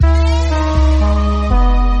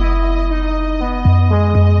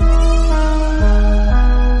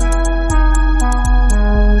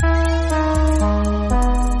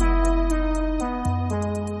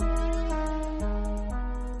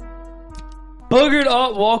Boogered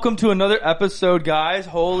up. Welcome to another episode, guys.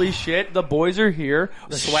 Holy shit, the boys are here.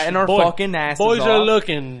 Sweating our fucking asses Boys off. are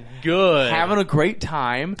looking good. Having a great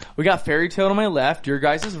time. We got Fairy Tale to my left. Your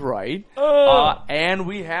guys is right. And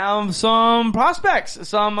we have some prospects.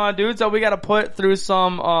 Some dudes that we got to put through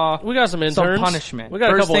some we got some interns. some punishment. We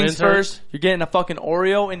got first a couple things interns. first, you're getting a fucking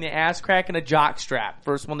Oreo in the ass crack and a jock strap.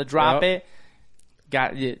 First one to drop it.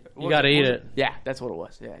 Got it. You got to eat it. Yeah, that's what it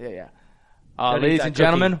was. Yeah. Gotta eat Ladies that and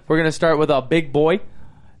gentlemen, we're going to start with a big boy.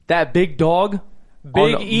 That big dog.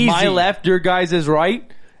 Big On Easy. my left, your guys is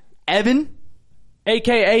right. Evan.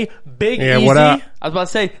 A.K.A. Big Yeah, Easy. what up? I was about to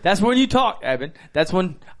say, that's when you talk, Evan. That's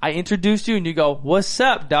when I introduced you and you go, what's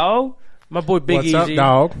up, dog? My boy Big What's Easy. up,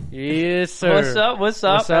 dog? Yes, sir. What's up? What's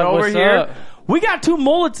And up? over What's here, up? we got two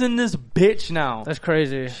mullets in this bitch now. That's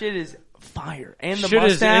crazy. Shit is fire. And the Shit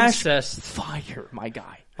is mustache, incest. fire, my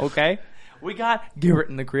guy. Okay? We got Garrett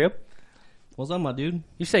in the crib. What's up, my dude?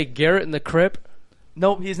 You say Garrett in the Crip?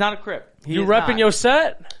 Nope, he's not a crip. You repping your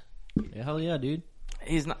set? Yeah, hell yeah, dude.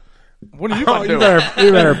 He's not. What are you Oh, about to you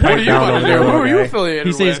do? better pipe down over there, Who little are you guy. affiliated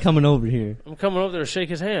He says he's with? coming over here. I'm coming over there to shake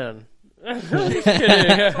his hand.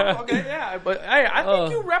 Okay, yeah, but hey, I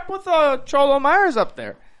think you rep with Cholo Myers up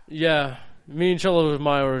there. Yeah. Me and Cholo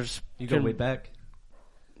Myers. You go way back?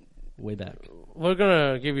 Way back. We're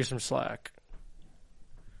going to give you some slack.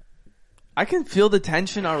 I can feel the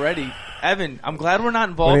tension already. Evan, I'm glad we're not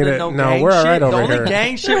involved We need in it. no No, gang we're shit. all right The over only here.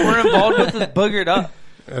 gang shit we're involved with is boogered up.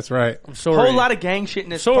 That's right. I'm A sorry. whole lot of gang shit in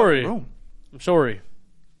this Sorry. fucking room. I'm sorry.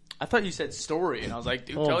 I thought you said story, and I was like,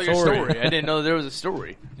 dude, Oh, tell I'm your sorry. story. I didn't know there was a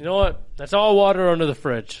story. You know what? That's all water under the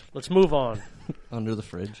fridge. Let's move on. Under the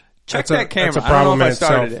fridge. Check That's that camera. that's a I don't problem know if in I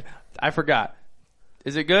started itself. it. I forgot.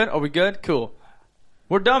 Is it good? Are we good? Cool.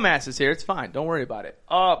 We're dumbasses here. It's fine. Don't worry about it.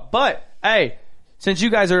 But, hey, since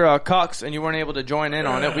you guys are cucks and you weren't able to join in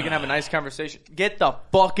on it, we can have a nice conversation. Get the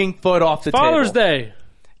fucking foot off the Father's table. Day.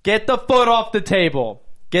 Get the foot off the table.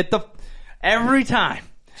 Every time.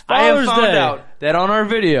 I have Father's found Day. out that on our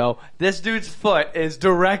video, this dude's foot is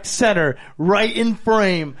direct center, right in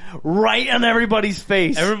frame, right on everybody's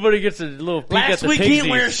face. Everybody gets a little peek at Last the week he didn't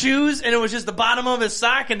wear pigsies. shoes, and it was just the bottom of his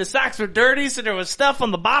sock, and the socks were dirty, so there was stuff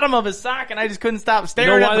on the bottom of his sock, and I just couldn't stop You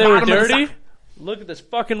staring know at why the they were bottom of dirty? his sock. Look at this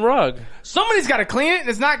fucking rug. Somebody's got to clean it, and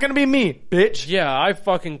it's not going to be me, bitch. Yeah, I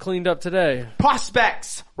fucking cleaned up today.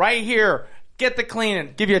 Prospects, right here. Get the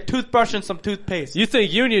cleaning. Give you a toothbrush and some toothpaste. You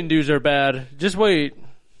think union dues are bad? Just wait.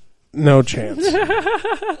 No chance.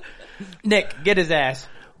 Nick, get his ass.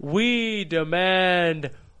 We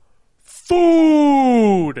demand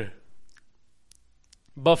food.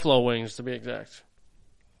 Buffalo wings, to be exact.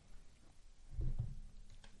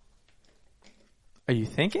 Are you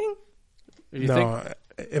thinking? You think? No,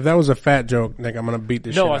 if that was a fat joke, Nick, I'm gonna beat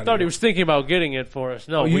the shit No, out I thought of he you. was thinking about getting it for us.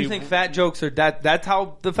 No, You think fat jokes are that's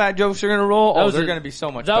how the fat jokes are going to roll? That Oh, was they're a- going to be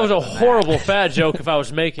so much that was better a than horrible fat joke if I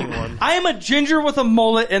was making one. I am a ginger with a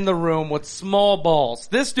mullet in the room with small balls.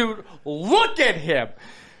 This dude, look at him.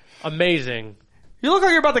 Amazing. You look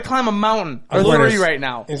like you're about to climb a mountain or He's got three his- right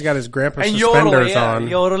now. He's got his grandpa And yodel, suspenders yeah, on.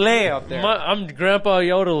 yodel up there. I'm Grandpa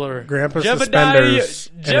Yodeler. Grandpa Jebediah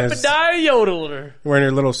suspenders and his- Yodeler. Wearing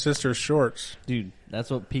your little sister's shorts. Dude,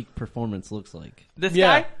 that's what peak performance looks like. This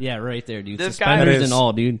Yeah. guy? Yeah, right there, dude. This guy? Suspenders That is and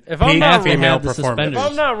all, dude. If I'm Peak not female have the performance. If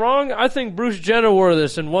suspenders. I'm not wrong, I think Bruce Jenner wore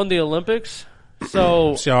this and won the Olympics.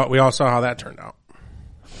 So So we all saw how that turned out.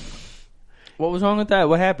 What was wrong with that?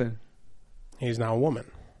 What happened? He's now a woman.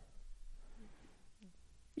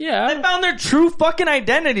 They yeah, found their true fucking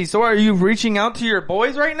identity. So are you reaching out to your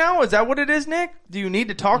boys right now? Is that what it is, Nick? Do you need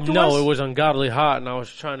to talk to us? no, it was ungodly hot, and I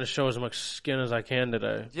was trying to show as much skin as I can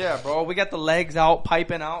today. Yeah, bro. We got the legs out,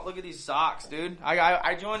 piping out. Look at these socks, dude.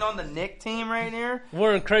 I joined on the Nick team right here.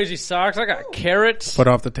 Wearing crazy socks. I got carrots. Put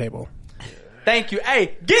off the table. Thank you.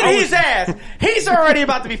 Hey, get his ass. He's already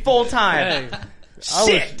about to be full time. Hey,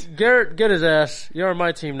 Shit. Garrett, get his ass. You're on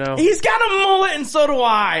my team now. He's got a mullet and so do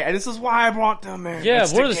I. And this is why I brought them in. Yeah,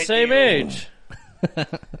 It's we're to the get same you. age.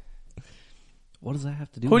 What does that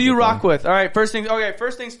have to do Who with do you it, rock though? with? All right, first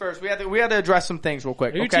things first. We had to address some things real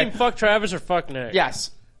quick. Are you Okay. team fuck Travis or fuck Nick? Yes.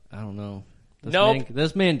 I don't know. Nope.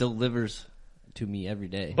 This man delivers to me every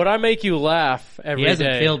day. But I make you laugh every he day.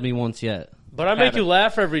 hasn't failed me once yet. But I make you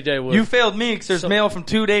laugh every day with You failed me because there's mail from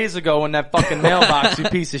 2 days ago in that fucking mailbox, you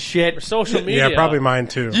piece of shit. social media. Yeah, probably mine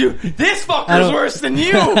too. This I fucker's don't- worse than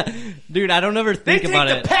you. Dude, I don't ever They think take about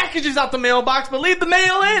the it. packages out the mailbox, but leave the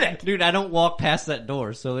mail in it. Dude, I don't walk past that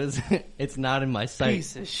door, so it's not in my sight.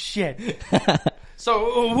 Piece of shit.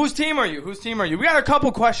 So, whose team are you? We got a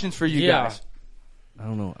couple questions for you Yeah. guys. I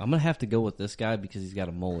don't know. I'm gonna have to go with this guy because he's got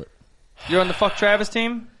a mullet. You're on the fuck Travis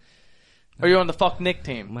team? Or you're on the fuck Nick I'm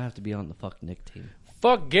team? gonna have to be on the fuck Nick team.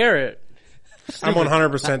 Fuck Garrett. I'm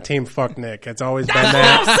 100% team fuck Nick. It's always been That's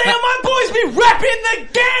that. what I'm saying. My boys be repping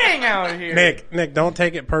the gang out here. Nick, don't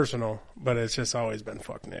take it personal, but it's just always been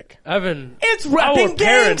fuck Nick. Evan, It's our repping gang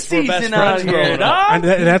parents were best season out friends here, growing up. dog. And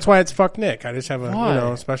that's why it's fuck Nick. I just have a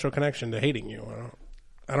Why? special connection to hating you.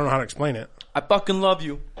 I don't know how to explain it. I fucking love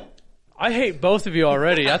you. I hate both of you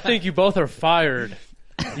already. I think you both are fired.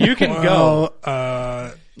 You can go.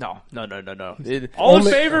 Well, No. All in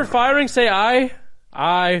only- favor of firing, say aye.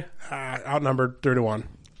 Aye. outnumbered 3-1.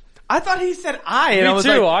 I thought he said I. And Me I was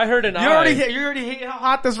too. Like, I heard an you aye. already hate how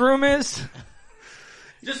hot this room is?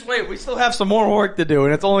 Just wait. We still have some more work to do,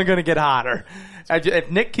 and it's only going to get hotter. If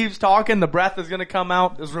Nick keeps talking, the breath is going to come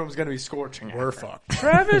out. This room's going to be scorching. We're fucked.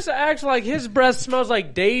 Travis acts like his breath smells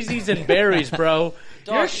like daisies and berries, bro.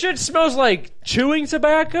 Your shit smells like chewing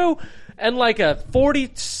tobacco and like a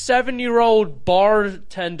 47-year-old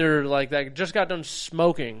bartender like that just got done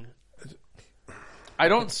smoking. I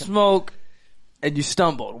don't smoke, and you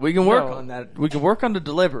stumbled. We can work No. on that. We can work on the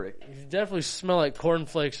delivery. You definitely smell like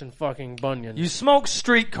cornflakes and fucking bunions. You smoke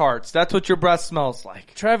street carts. That's what your breath smells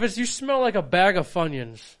like. Travis, you smell like a bag of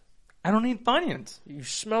Funyuns. I don't eat Funyuns. You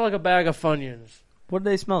smell like a bag of Funyuns. What do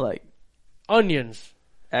they smell like? Onions.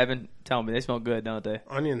 Evan, tell me. They smell good, don't they?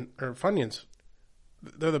 Onion or Funyuns,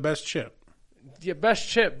 they're the best chip. Your best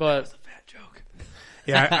chip, but Bad joke.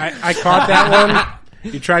 Yeah, I caught that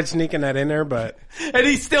one. You tried sneaking that in there, but And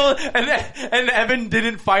he still, and Evan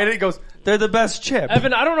didn't fight it. He goes, they're the best chip.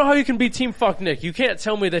 Evan, I don't know how you can be Team Fuck Nick. You can't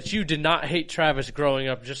tell me that you did not hate Travis growing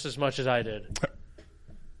up just as much as I did.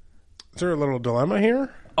 is there a little dilemma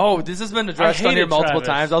here? Oh, this has been addressed I on here hated multiple Travis.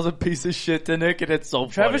 times. I was a piece of shit to Nick, and it's so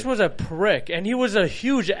Travis funny. was a prick, and he was a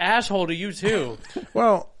huge asshole to you too.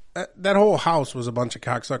 Well, that whole house was a bunch of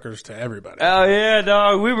cocksuckers to everybody. Oh yeah,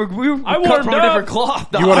 dog. We were I cut warmed from a up. different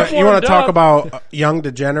cloth. Dog. you want warmed to talk up. about young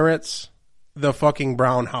degenerates? The fucking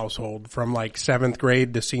Brown household from like 7th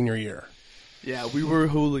grade to senior year. Yeah, we were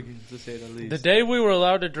hooligans to say the least. The day we were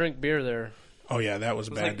allowed to drink beer there. Oh yeah, that was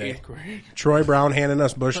a it was bad like day. 8th grade. Troy Brown handing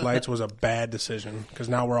us Busch Lights was a bad decision because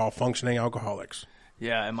now we're all functioning alcoholics.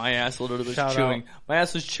 Yeah, and my ass literally was Shout chewing. out. My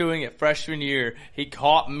ass was chewing at freshman year. He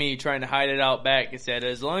caught me trying to hide it out back and said,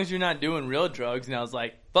 as long as you're not doing real drugs. And I was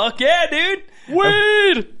like, fuck yeah, dude.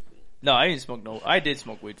 Weed! No, I didn't smoke I did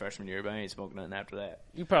smoke weed freshman year, but I didn't smoke nothing after that.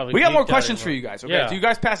 You probably We got more geeked out questions in for one. you guys. Okay, Yeah. so you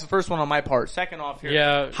guys passed the first one on my part. Second off here.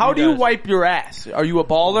 Yeah, How you do you guys. wipe your ass? Are you a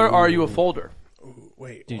baller or are you a folder?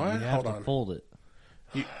 Wait, Dude, what? you have Hold to on. fold it.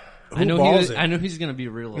 Who I know balls it? I know he's gonna be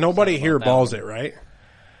real. Nobody upset here about that balls one. it, right?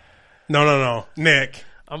 No. Nick.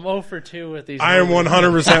 I'm 0 for 2 with these. I am movies.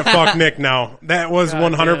 100% fuck Nick now. That was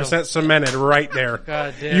God 100% cemented right there.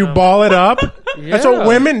 God damn. You ball it up? That's what Yeah.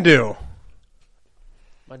 women do.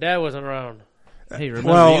 My dad wasn't around. Hey,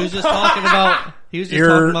 remember Well- he was just talking about You're-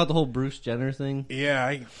 talking about the whole Bruce Jenner thing.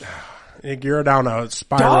 Yeah, Nick, you're down a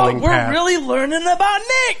spiraling Dog, we're path. really learning about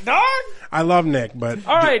Nick, dog. I love Nick, but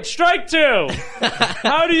All right, strike 2.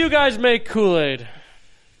 How do you guys make Kool-Aid?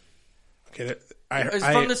 okay, It's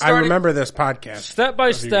I from the start- remember this podcast. Step by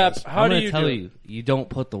of you step. guys. How I'm do gonna you tell do? you, you don't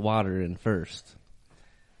put the water in first.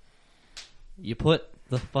 You put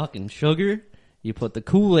the fucking sugar, you put the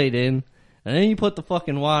Kool-Aid in, and then you put the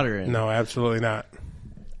fucking water in. No, absolutely not.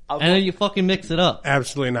 And then you fucking mix it up.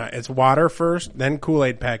 Absolutely not. It's water first, then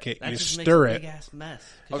Kool-Aid packet. That You just stir makes a it, big ass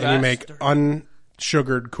mess. Okay. and you make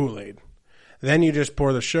unsugared Kool-Aid. Then you just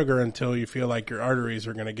pour the sugar until you feel like your arteries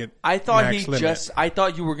are going to get I thought max limit. I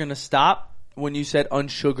thought you were going to stop when you said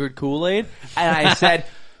unsugared Kool-Aid. And I said,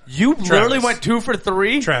 you literally went 2 for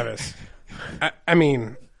 3? Travis. I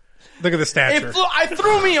mean, look at the stature. I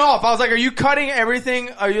threw me off. I was like, are you cutting everything?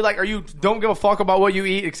 Are you don't give a fuck about what you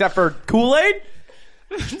eat except for Kool-Aid?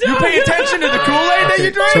 You pay attention to the Kool-Aid that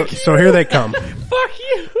you drink? So here they come. Fuck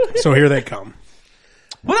you. So here they come.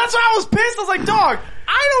 Well, that's why I was pissed. I was like, dog,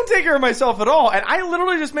 I don't take care of myself at all. And I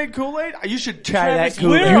literally just made Kool-Aid. You should try Travis, that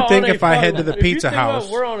Kool-Aid. we're You think on a if I head to fucking- the if you pizza think about house-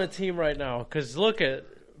 it, we're on a team right now. Because look at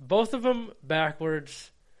both of them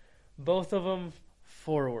backwards, both of them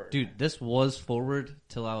forward. Dude, this was forward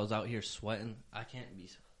till I was out here sweating. I can't be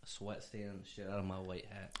sweat standing the shit out of my white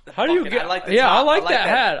hat. How do you Fucking- get? I like the yeah, top. I like that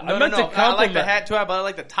hat. No, I meant to I like the compliment. hat too, but I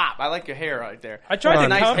like the top. I like your hair right there. I tried Hold to on,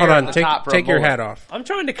 nice compliment. hair hold on on. the top for a Take your bullet. hat off. I'm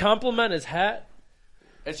trying to compliment his hat.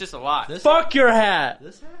 It's just a lot. This Fuck your hat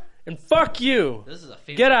This hat? and fuck you. This is a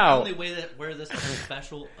favorite. Get out. I only wear this on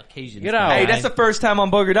special occasions. Get out. Hey, that's the first time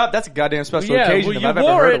I'm boogered up. That's a goddamn special Yeah, occasion well, if you I've ever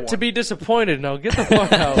wore heard it of to one. be disappointed. Now get the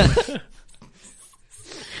fuck out.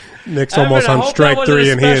 Nick's almost on strike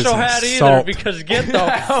 3 and he is salt. Because get the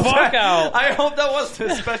fuck out. I hope that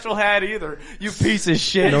wasn't a special hat either. You piece of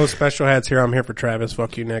shit. No special hats here. I'm here for Travis.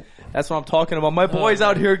 Fuck you, Nick. That's what I'm talking about. My boy's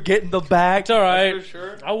out here getting the bag. It's all right. For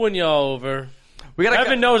sure. I'll win y'all over. We gotta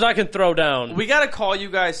Evan knows I can throw down. We gotta call you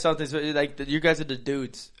guys something. So like you guys are the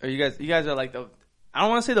dudes, or you guys are like the. I don't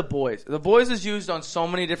want to say the boys. The boys is used on so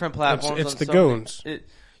many different platforms. It's the goons.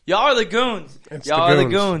 Y'all are the goons. Y'all are the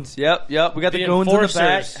goons. Yep. We got the goons enforcers. in the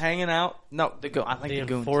back hanging out. No, I like the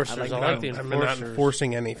goons. Enforcers. I I like like the I'm not enforcers.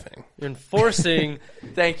 enforcing anything. Enforcing.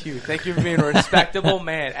 Thank you for being a respectable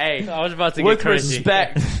man. Hey, I was about to get with crazy.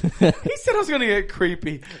 respect. He said I was gonna get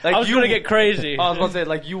creepy. Like I was going to get crazy. I was about to say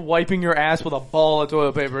like you wiping your ass with a ball of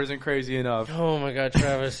toilet paper isn't crazy enough. Oh my god,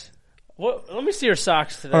 Travis. What? Let me see your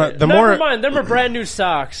socks today. Alright, Never mind. Them are brand new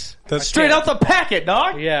socks. Straight out the packet,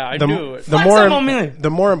 dog. Yeah, I knew it. The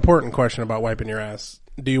more important question about wiping your ass: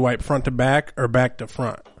 do you wipe front to back or back to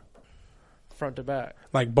front? Front to back.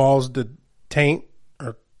 Like balls to taint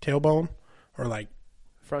or tailbone, or like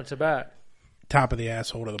Front to back. top of the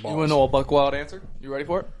asshole to the balls? You want to know a buck wild answer? You ready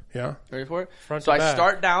for it? Yeah. Ready for it? Front so to I back.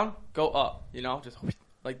 start down, go up. You know, just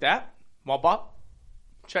like that. Wop bop.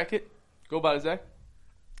 Check it. Go about his day.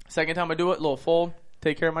 Second time I do it, little fold.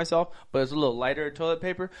 Take care of myself, but it's a little lighter toilet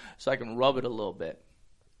paper, so I can rub it a little bit.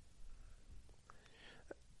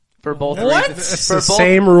 For both reasons. It's the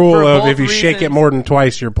same rule for of both if you shake it reasons- more than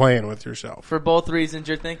twice, you're playing with yourself. For both reasons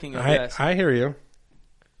you're thinking of, yes. I hear you.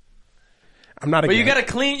 I'm not. But you gotta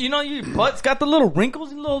clean. You know, your butt's got the little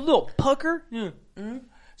wrinkles, and little pucker. Yeah. Mm-hmm.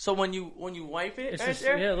 So when you wipe it, It's just,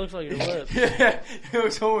 yeah, it looks like your lip. Yeah.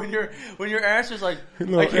 So when your ass is like, I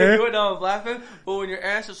Little can't air. do it now. I was laughing. But when your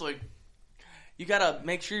ass is like, you gotta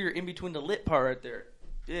make sure you're in between the lip part right there.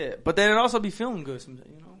 Yeah. But then it also be feeling good, you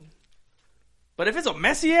know. But if it's a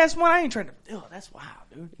messy ass one, I ain't trying to. Ew, that's wild,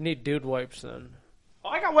 dude. You need dude wipes then. Oh,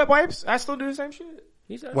 I got wet wipes. I still do the same shit.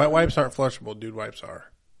 Wet wipes aren't flushable. Dude wipes are.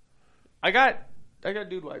 I got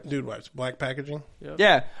dude wipes. Dude wipes, black packaging.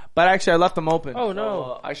 Yeah, but actually I left them open. Oh, no.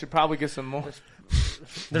 So, I should probably get some more.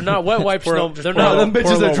 They're not wet wipes. pour- No, just they're pour not. a them pour a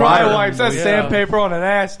bitches are little dry water. wipes. That's Yeah. sandpaper on an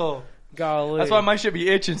asshole. Golly. That's why my shit be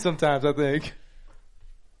itching sometimes, I think.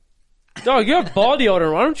 Dog, you have ball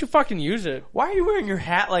deodorant. Why don't you fucking use it? Why are you wearing your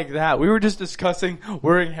hat like that? We were just discussing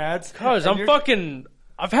wearing hats. Cause and I'm you're- fucking.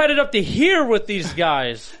 I've had it up to here with these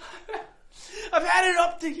guys. I've had it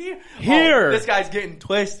up to here. Here. Oh, this guy's getting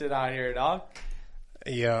twisted out here, dog.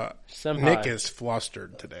 Yeah. Senpai. Nick is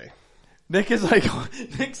flustered today. Nick is like,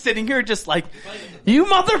 Nick's sitting here just like, you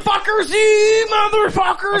motherfuckers, you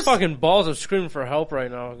motherfuckers. My fucking balls are screaming for help right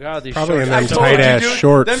now. God, these Probably shorts. in them I told tight you, ass dude,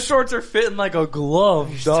 shorts. Them shorts are fitting like a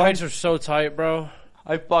glove, These dog. tights are so tight, bro.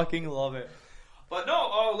 I fucking love it. But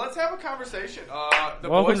no, let's have a conversation.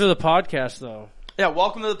 Welcome to the podcast, though. Yeah,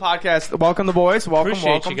 welcome to the podcast. Welcome the boys. Welcome,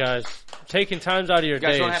 Appreciate welcome. you guys taking times out of your You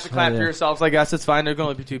guys days. don't have to clap for yourselves. I guess it's fine. There's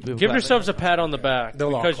going to be two people. Give clapping. yourselves a pat on the back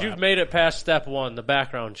They'll all because clap. you've made it past step one, the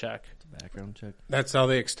background check. Background check. That's how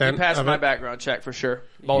the You extent passed of my it. background check for sure.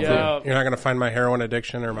 Both of Yeah. you. You're not going to find my heroin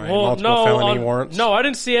addiction or my Well, multiple felony warrants. No, I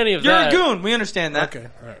didn't see any of You're that. a goon. We understand that. Okay.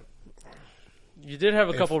 All right. You did have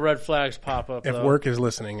a couple red flags pop up. If though. work is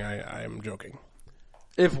listening, I am joking.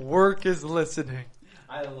 If work is listening.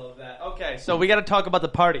 I love that. Okay, so we got to talk about the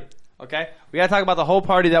party. Okay? We got to talk about the whole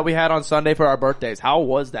party that we had on Sunday for our birthdays. How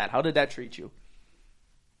was that? How did that treat you?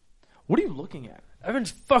 What are you looking at?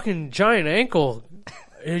 Evan's fucking giant ankle.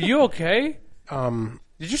 Are you okay?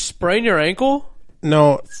 Did you sprain your ankle?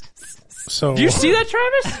 No. So Do you see that,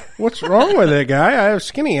 Travis? what's wrong with it, guy? I have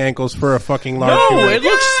skinny ankles for a fucking large No, human. it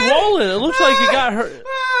looks swollen. It looks like you got hurt.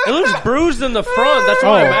 It looks bruised in the front. That's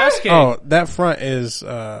why I'm asking. Oh, that front is.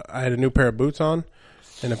 I had a new pair of boots on,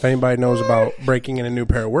 and if anybody knows about breaking in a new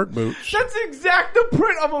pair of work boots, That's exact the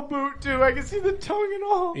print of a boot, too. I can see the tongue and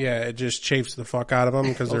all. yeah, it just chafes the fuck out of them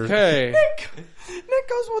because they're. Okay. Nick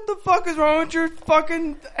goes, what the fuck is wrong with your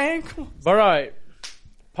fucking ankle? All right.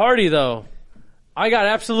 Party, though. I got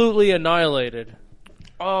absolutely annihilated.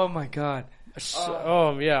 Oh, my God.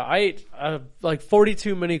 Yeah. I ate like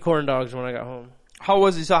 42 mini corn dogs when I got home. How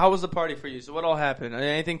was it? So how was the party for you? So what all happened?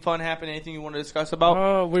 Anything fun happen? Anything you want to discuss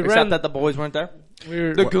about? We Except ran- that the boys weren't there? We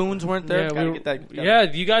were, The goons weren't there? yeah, Gotta we get that. yeah,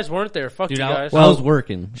 you guys weren't there. Fuck Dude, you guys. I was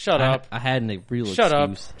working. Shut up. I had a real Shut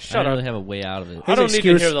up. excuse. Shut I didn't up. really have a way out of it. I don't need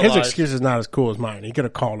to hear the his lies. excuse is not as cool as mine. He could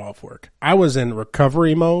have called off work. I was in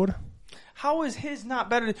recovery mode. How is his not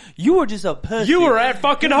better? You were just a pussy. You were at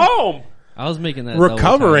fucking home. I was making that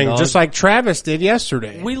Recovering, double time, just dog. like Travis did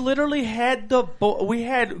yesterday. We literally had the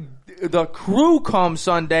crew come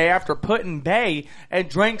Sunday after putting bay and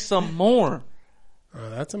drank some more. Oh,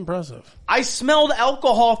 that's impressive. I smelled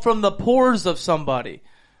alcohol from the pores of somebody.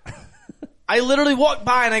 I literally walked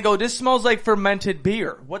by and I go, this smells like fermented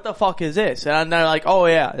beer. What the fuck is this? And they're like, oh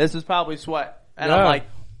yeah, this is probably sweat. And I'm like,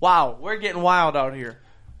 wow, we're getting wild out here.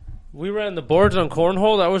 We ran the boards on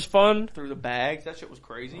cornhole. That was fun. Through the bags, that shit was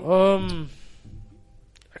crazy.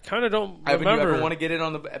 I kind of don't remember. Ivan, you ever want to get in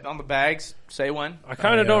on the bags? Say when. I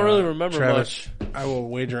kind of don't really remember Travis, much. I will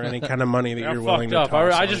wager any kind of money that I you're willing fucked to up.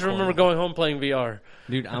 toss. I just remember going home playing VR.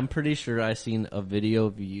 Dude, I'm pretty sure I seen a video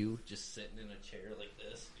of you just sitting in a chair like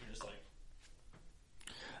this. You're just like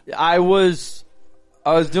I was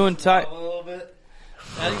doing a little bit.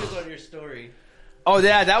 I think it was on your story. Oh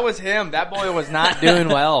yeah, that was him. That boy was not doing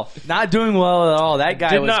well. Not doing well at all. That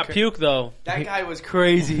guy Did was not puke though. That guy was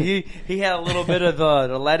crazy. He had a little bit of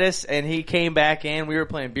the lettuce, and he came back in. We were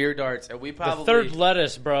playing beer darts, and we probably The third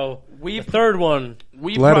lettuce, bro. We- The third one,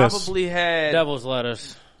 we Lettuce. probably had devil's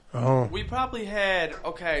lettuce. Oh, we probably had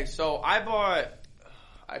okay. So I bought,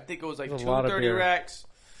 I think it was like That's a two lot of 30 beer. racks,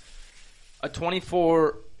 a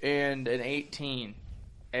 24, and an 18,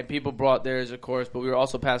 and people brought theirs, of course. But we were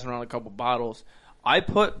also passing around a couple bottles. I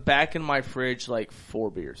put back in my fridge like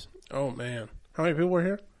 4 beers. oh man. How many people were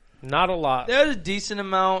here? Not a lot. There was a decent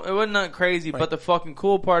amount. It wasn't not crazy, but the fucking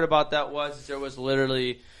cool part about that was there was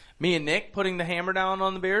literally me and Nick putting the hammer down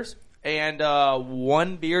on the beers, and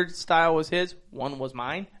one beer style was his, one was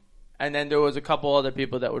mine, and then there was a couple other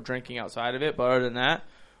people that were drinking outside of it. But other than that,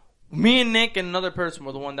 me and Nick and another person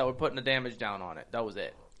were the one that were putting the damage down on it. That was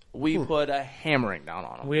it. We put a hammering down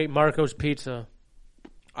on them. We ate Marco's pizza.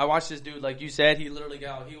 I watched this dude, like you said, he literally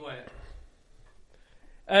he went.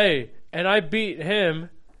 Hey, and I beat him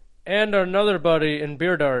and another buddy in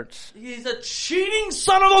beer darts. He's a cheating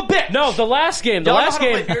son of a bitch. No, the last game. The Y'all know last how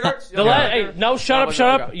to game. play beer darts? The Y'all know how last. to Hey, beer- no, shut Oh, up,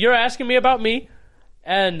 shut okay. up. You're asking me about me.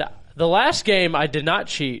 And the last game, I did not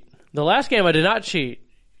cheat.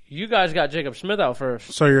 You guys got Jacob Smith out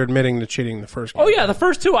first. So you're admitting to cheating the first game? Oh yeah, the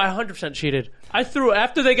first two I 100% cheated. I threw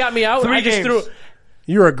after they got me out. 3 I just games. threw.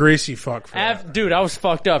 You're a greasy fuck for that. Dude, I was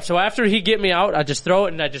fucked up. So after he get me out, I just throw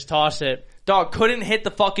it and I just toss it. Dog couldn't hit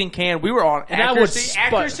the fucking can. We were on And that would accuracy. sput.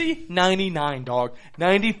 Accuracy 99, dog.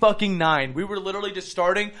 90 fucking 9. We were literally just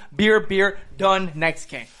starting beer, done, next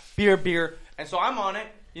can. Beer, and so I'm on it.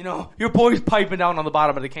 You know, your boy's piping down on the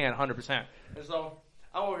bottom of the can, 100%. And so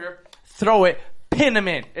I'm over here, throw it, pin him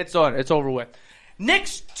in. It's done. It's over with.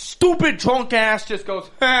 Nick's stupid drunk ass just goes,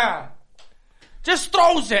 just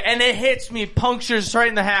throws it, and it hits me, punctures right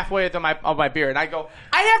in the halfway of my beer. And I go,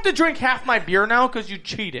 I have to drink half my beer now because you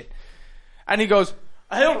cheated. And he goes,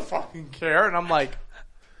 I don't fucking care. And I'm like,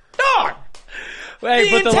 dog, Hey,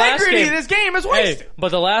 the integrity of this game is wasted. But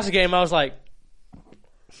the last game, I was like,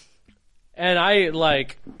 and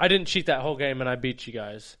I didn't cheat that whole game, and I beat you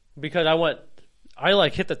guys because I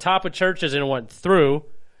hit the top of churches and went through,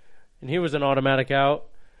 and he was an automatic out,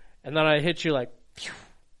 and then I hit you like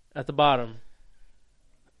at the bottom.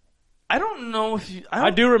 I don't know if you... I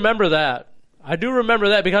do remember that.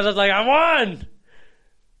 Because I was like, I won.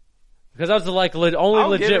 Because that was the only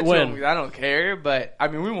I'll give legit it to win. him. I don't care, but I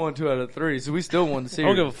mean, we won 2 out of 3, so we still won the I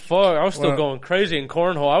series. don't give a fuck. I was still going crazy in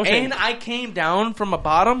cornhole. And I came down from a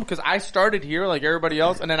bottom because I started here like everybody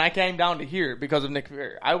else, and then I came down to here because of Nick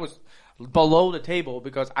Fury. I was below the table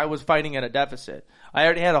because I was fighting at a deficit. I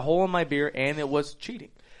already had a hole in my beer, and it was cheating.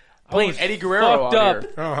 Playing Eddie Guerrero fucked out up.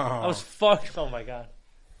 here. I was fucked. Oh my god.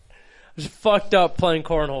 I was fucked up playing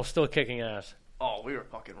cornhole, still kicking ass. Oh, we were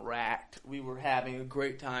fucking racked. We were having a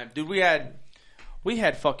great time. Dude, we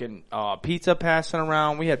had fucking pizza passing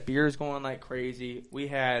around. We had beers going like crazy. We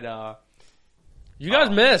had You guys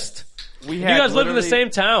missed. we You had guys live in the literally- same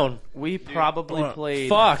town. We probably played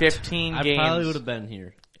fucked. 15 I games. probably would have been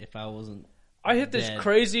here if I wasn't. I hit this dead.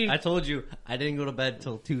 crazy. I told you I didn't go to bed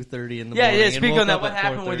till 2:30 in the Yeah, morning. yeah. and Speak woke on that. up What at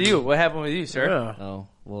happened with 4:30. you? What happened with you, sir? Yeah. Oh,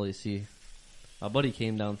 well, you see, my buddy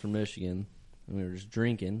came down from Michigan, and we were just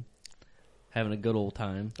drinking, having a good old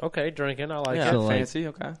time. Okay, drinking. I like Yeah, it. So, like, fancy.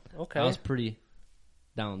 Okay. Okay. I was pretty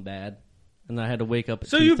down bad, and I had to wake up at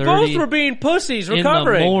So you 2:30 both were being pussies in the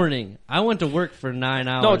recovering. morning. I went to work for 9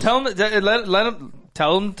 hours. No, tell him. Let him.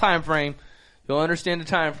 Tell him the time frame. You'll understand the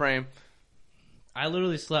time frame. I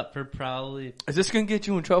literally slept for probably Is this gonna get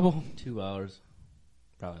you in trouble? 2 hours.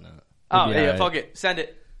 Probably not. Oh It'd be yeah, alright. fuck it. Send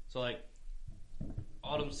it. So like,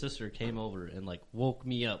 Autumn's sister came over and like woke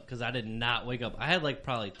me up because I did not wake up. I had like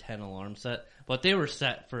probably 10 alarms set, but they were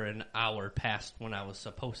set for an hour past when I was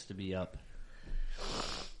supposed to be up.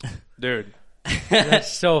 Dude.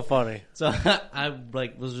 That's so funny. So I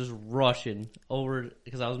like was just rushing over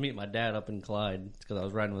because I was meeting my dad up in Clyde because I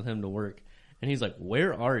was riding with him to work, and he's like,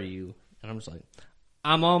 "Where are you?" And I'm just like,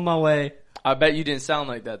 "I'm on my way." I bet you didn't sound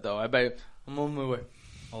like that though. I bet I'm on my way.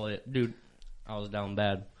 Oh, yeah, dude, I was down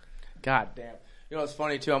bad. God damn. You know what's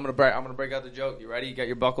funny too? I'm gonna break out the joke. You ready? You got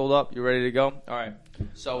your buckled up? You ready to go? All right.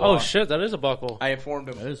 So. Oh shit, that is a buckle. I informed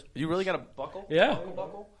him. That is. You really got a buckle? Yeah.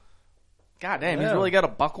 Buckle? God damn, he's Yeah. really got a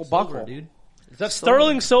buckle. Silver, dude. Is that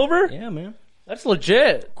sterling silver? Yeah, man. That's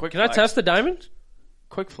legit. Quick Can flex. I test the diamond?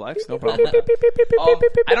 Quick flex, no problem.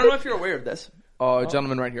 I don't know if you're aware of this,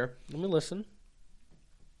 gentleman right here. Let me listen.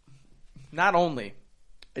 Not only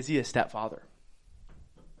is he a stepfather,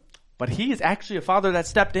 but he is actually a father that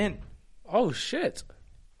stepped in. Oh shit.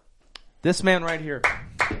 This man right here.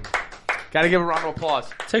 Got to give a round of applause.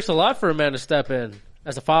 It takes a lot for a man to step in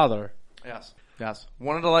as a father. Yes. Yes.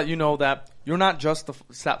 Wanted to let you know that you're not just the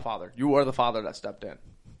stepfather. You are the father that stepped in.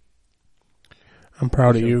 I'm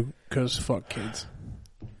proud of you because fuck kids.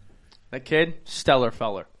 That kid, stellar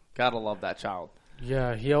feller. Gotta love that child.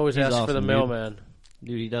 Yeah, he always He's asks for awesome, the dude. mailman.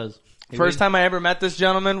 Dude, he does. Hey, First time I ever met this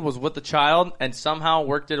gentleman was with the child and somehow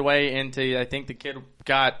worked it way into, I think the kid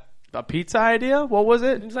got a pizza idea. What was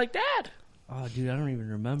it? He's like, Dad. Oh, dude, I don't even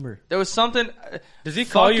remember. There was something. Does he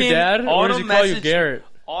call you fucking Dad, or does he call you auto-messaged- Garrett?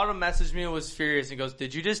 Autumn messaged me and was furious and goes,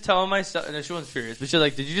 "Did you just tell my son?" No, she wasn't furious, but she's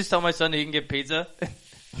like, "Did you just tell my son that he can get pizza?"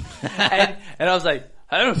 and I was like,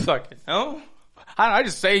 "I don't fucking know. I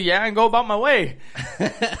just say yeah and go about my way."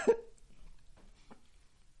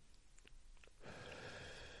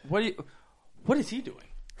 What is he doing?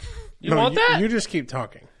 You want that? You just keep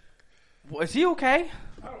talking. Is he okay?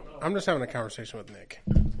 I'm just having a conversation with Nick.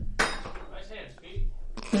 Nice hands, Pete.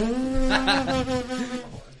 I can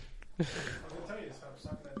tell you to stop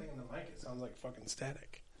sucking that thing in the mic. It sounds like fucking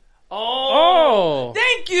static. Oh.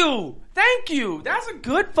 Thank you. That's a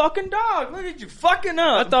good fucking dog. Look at you fucking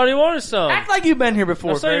I up. thought he wanted some. Act like you've been here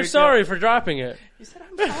before. I'm so you're Very sorry for dropping it. good. You said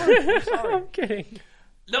I'm sorry. I'm sorry. I'm kidding.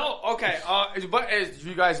 No, okay. But as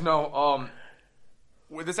you guys know,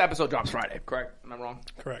 this episode drops Friday, correct? Am I wrong?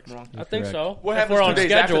 Correct. I'm wrong. I think correct. so. What If happens we're 2 on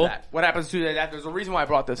days schedule. after that? What happens 2 days after? There's a reason why I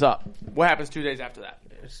brought this up. What happens 2 days after that?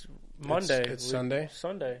 It's Monday. It's Sunday.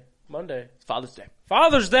 Monday. It's Father's Day.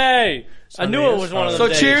 Father's Day. I knew it is was one of So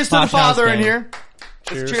those days. cheers to the Posh father house in day. here.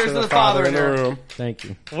 Cheers, Cheers to the father in the here. room. Thank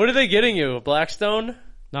you. What are they getting you? A Blackstone?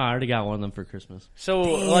 No, I already got one of them for Christmas. So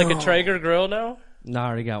like a Traeger grill now? No, I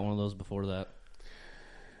already got one of those before that.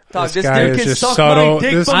 Dog, This guy dude is can just suck subtle. my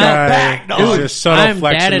dick This from the guy back, is dog. just subtle I'm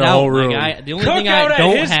flexing batted the out. whole room. Like, the only Cook thing out I at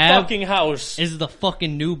don't his have fucking house. is the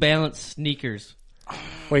fucking New Balance sneakers.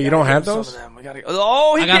 Wait, you don't have Some of those? them. We gotta,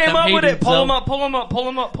 oh, he I got came them up with Hayden's, it. Pull though. him up, pull him up, pull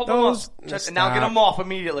him up, pull him Those- up. And now get stop. him off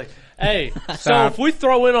immediately. Hey, so Stop. if we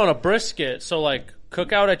throw in on a brisket, so like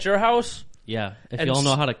cook out at your house, Yeah, if And y'all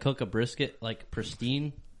know how to cook a brisket like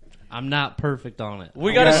pristine, I'm not perfect on it.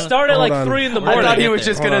 we got to Yeah. start at Hold like on. 3 in the I morning. thought he get was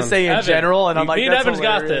there. just Hold gonna on. say in Evan, general, and I'm like, me and that's Evan's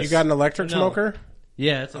got hilarious. this. You got an electric No. smoker?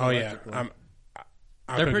 Yeah, it's an Oh yeah, electric one. I'm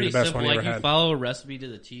They're gonna be pretty the best simple. one you Like ever you had. follow a recipe to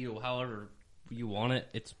the T, or however you want it.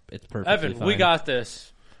 It's perfect. Evan, we got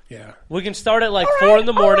this. Yeah, We can start at like 4 in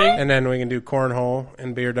the morning. and then we can do cornhole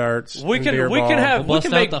and beer darts. We and can beer we ball. can have We'll we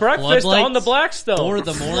can bust out make the breakfast floodlights on the Blackstone. for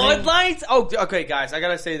the morning. Floodlights? Oh, okay, guys. I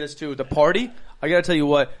gotta say this too. The party. I gotta tell you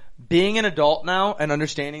what. Being an adult now and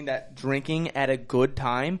understanding that drinking at a good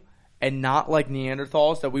time and not like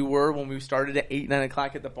Neanderthals that we were when we started at 8, 9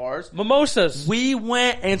 o'clock at the bars. Mimosas. We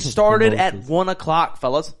went and started at Mimosas. 1 o'clock,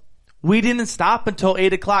 fellas. We didn't stop until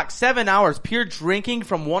 8 o'clock. 7 hours pure drinking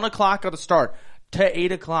from 1 o'clock at the start to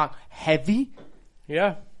 8 o'clock. Heavy.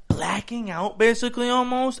 Yeah. Blacking out basically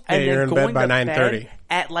almost, and you're then in bed going by to 9:30. bed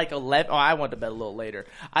at like 11. Oh, I went to bed a little later.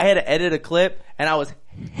 I had to edit a clip, and I was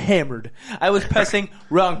hammered. I was pressing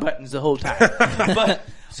wrong buttons the whole time.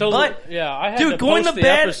 But Yeah, I had dude, to going post to the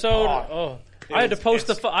bed. episode. I had to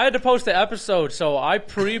post I had to post the episode, so I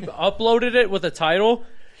uploaded it with a title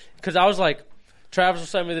because I was like, Travis will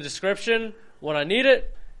send me the description when I need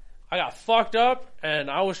it. I got fucked up,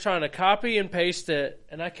 and I was trying to copy and paste it,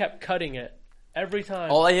 and I kept cutting it every time.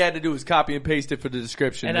 all I had to do was copy and paste it for the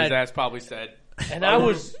description. And His I- ass probably said. And I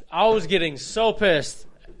was getting so pissed,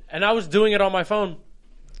 and I was doing it on my phone,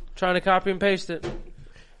 trying to copy and paste it.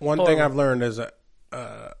 One Horrible. thing I've learned is that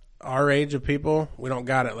our age of people, we don't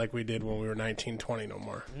got it like we did when we were 19, 20 no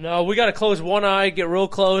more. No, we got to close one eye, get real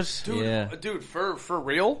close. Dude, Yeah. dude, for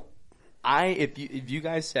real, if you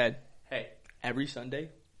guys said, hey, every Sunday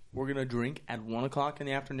we're gonna drink at 1 o'clock in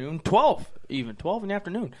the afternoon, 12 in the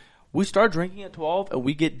afternoon. We start drinking at 12 and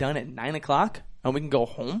we get done at 9 o'clock and we can go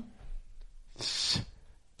home.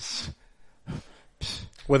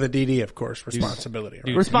 With a DD, of course, responsibility.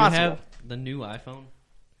 Dude, Responsible. do you have the new iPhone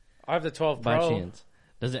I have the 12 by Pro. chance?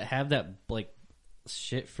 Does it have that like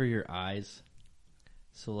shit for your eyes?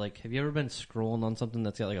 So like, have you ever been scrolling on something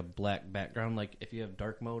that's got like a black background? Like if you have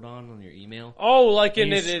dark mode on your email, Oh, like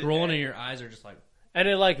and in you're it, scrolling and your eyes are just like. and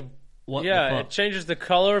it like what Yeah, the it fuck? changes the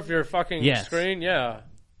color of your fucking Yes. screen. Yeah,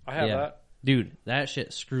 I have Yeah. that. Dude, that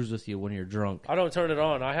shit screws with you when you're drunk. I don't turn it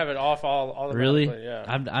on. I have it off all Really? Yeah.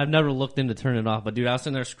 I've never looked into turning it off, but dude, I was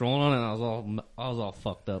sitting there scrolling on it and I was all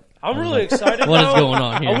fucked up. I'm I was really like, excited. What is now. going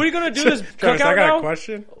on here? Are we gonna do this Travis, cookout I got now? a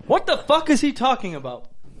question. What the fuck is he talking about?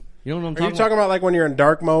 You know what I'm Are talking you talking about like when you're in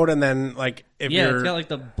dark mode and then like if Yeah, you're it's got like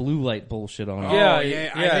the blue light bullshit on it. Yeah, I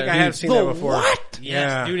yeah, think I dude. have seen that before. What?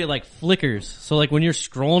 Yeah, Dude, it like flickers. So like when you're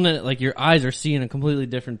scrolling it, like your eyes are seeing a completely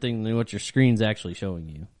different thing than what your screen's actually showing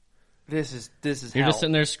you. This is You're hell. just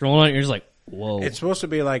sitting there scrolling it, you're just like, whoa. It's supposed to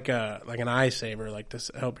be like an eye saver, like to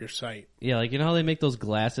help your sight. Yeah, like you know how they make those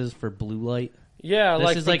glasses for blue light? Yeah, This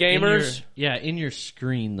like is the like in gamers. in your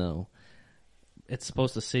screen though. It's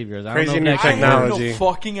supposed to save yours. I Crazy don't know new if I that's have technology. no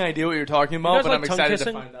fucking idea what you're talking about, guys but like I'm tongue excited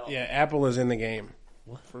kissing? to find out. Yeah, Apple is in the game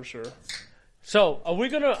for sure. So, are we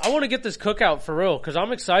gonna? I want to get this cookout for real because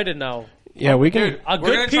I'm excited now. Yeah, we can. Dude, A we're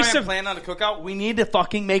good gonna piece try and of- plan on a cookout. We need to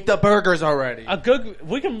fucking make the burgers already.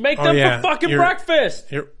 We can make Oh, them yeah. for fucking You're-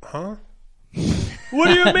 breakfast. Huh? What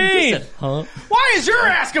do you mean? Huh? Why is your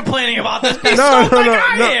ass complaining about this? Be No, stoked no, like no,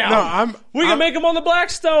 I no, am. no. We can make them on the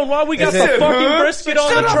Blackstone while we got Is the it- fucking Huh? brisket on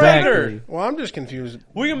Shut the up. Traeger. Well, I'm just confused.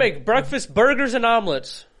 We can make breakfast burgers and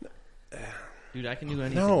omelets. Dude, I can do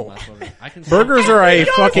anything. No. with my phone. I can Burgers are a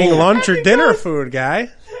No. fucking lunch or Happy dinner Ghost. food, guy.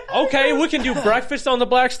 Okay, we can do breakfast on the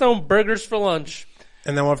Blackstone, burgers for lunch.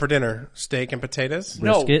 And then what for dinner? Steak and potatoes?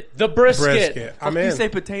 Brisket? No, the brisket. Brisket. I'm I'm you in. say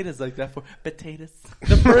potatoes like that for potatoes.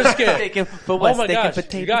 The brisket. Steak and, for what? Oh my Steak gosh, and you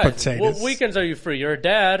potatoes. guys, Potatoes. what weekends are you free? You're a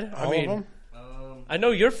dad. All I mean, of them? I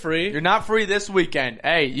know you're free. You're not free this weekend.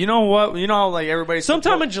 Hey, you know what? You know how like everybody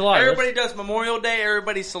Sometime in July. Everybody does Memorial Day.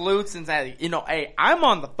 Everybody salutes and says, you know, hey, I'm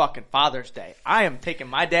on the fucking Father's Day. I am taking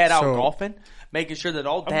my dad out So- golfing, making sure that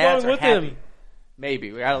all I'm dads going are with happy. him.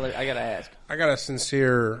 Maybe I gotta ask. I got a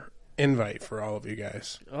sincere invite for all of you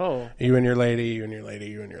guys. Oh, You and your lady, you and your lady,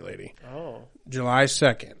 you and your lady. oh. July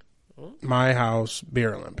 2nd, my house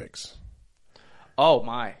beer Olympics. Oh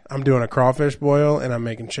my! I'm doing a crawfish boil and I'm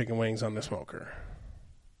making chicken wings on the smoker.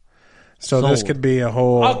 So this Sold. could be a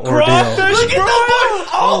whole A ordeal. crawfish Look at broil? the boys!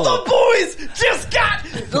 All the boys just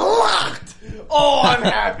got locked. Oh, I'm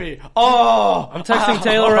happy. Oh, I'm texting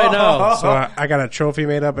Taylor right now. So I got a trophy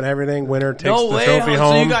made up and everything. Winner takes no the way! trophy So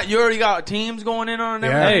home. you already got teams going in on it.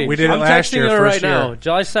 Yeah. Hey, we did it I'm last texting year, her first right now. year.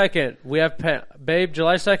 July 2nd, we have babe.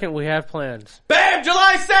 July 2nd, we have plans. Babe,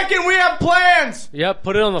 July 2nd, we have plans. Yep,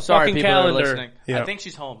 put it on the Sorry, fucking people that are calendar. listening. Yeah. I think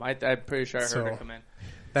she's home. I'm pretty sure I heard So- her come in.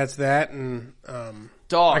 That's that. And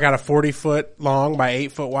Dog. I got a 40-foot long by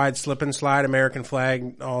 8-foot wide slip and slide American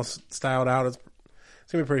flag all styled out. It's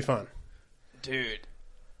going to be pretty fun. Dude,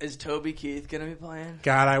 is Toby Keith gonna be playing?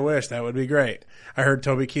 God, I wish. That would be great. I heard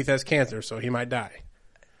Toby Keith has cancer, so he might die.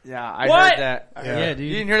 Yeah, I What? heard that. Yeah, You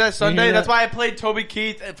dude. didn't hear that Sunday? hear That's that? why I played Toby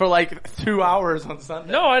Keith for like 2 hours on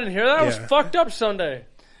Sunday. No, I didn't hear that. I was Yeah. fucked up Sunday.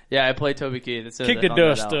 Yeah, I played Toby Keith. It says Kick I the found that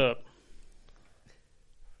dust out. up.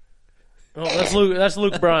 Oh, that's Luke. That's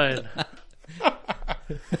Luke Bryan.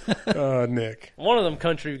 Nick. One of them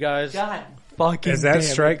country guys. God fucking Is that damn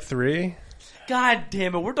strike 3? it. God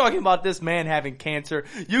damn it. We're talking about this man having cancer.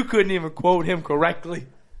 You couldn't even quote him correctly.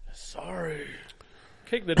 Sorry.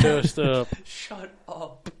 Kick the dust up. Shut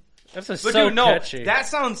up. That's But so dude, no, catchy. that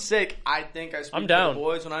sounds sick. I think I speak I'm for down. the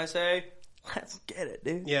boys when I say, let's get it,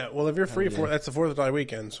 dude. Yeah, well, if you're free for that's the 4th of July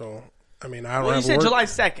weekend, so, I mean, I don't Well, you have said work. July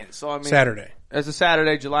 2nd, so I mean. Saturday. It's a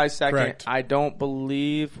Saturday, July 2nd. Correct. I don't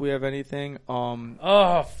believe we have anything.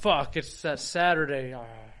 Oh fuck! It's that Saturday.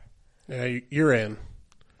 Yeah, you're in.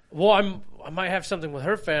 Well, I might have something with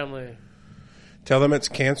her family, Tell them it's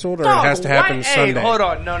canceled or it has to happen Hey, Sunday. hold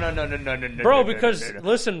on. No. bro. no, Because no.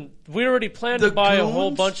 listen, we already planned The to buy a whole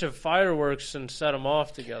goons? bunch of fireworks and set them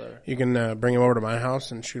off together. You can bring them over to my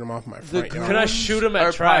house and shoot them off my front yard. Can I shoot 'em at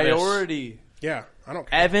Our Travis? priority. Yeah, I don't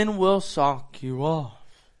care. Evan will sock you off.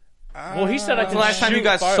 Well, he said I When's can the last time you shoot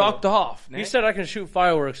got fireworks. sucked off, Nick? He said I can shoot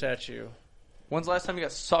fireworks at you. When's the last time you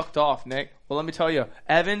got sucked off, Nick? Well, let me tell you.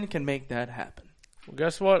 Evan can make that happen. Well,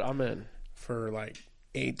 guess what? I'm in. For like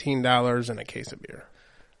 $18 and a case of beer.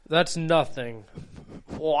 That's nothing.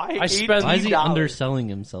 Why? I spent- Why is he $18? underselling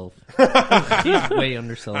himself? He's way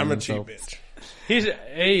underselling I'm a himself. cheap bitch.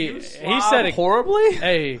 He Slob said it. horribly.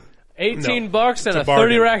 Hey, $18 it's and a a 30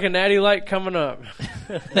 bargain. rack of Natty Light coming up.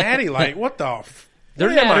 Natty Light, what the f... They're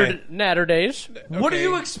Where am I? natter days. What do Okay.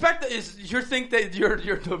 you expect? Is you think that your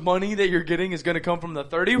the money that you're getting is going to come from the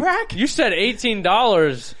 30 rack? You said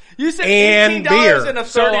 $18. You said And $18 beer. and a 30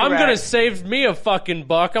 So I'm rack. going to save me a fucking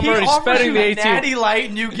buck. I'm He already offers spending you the a 18. Natty Light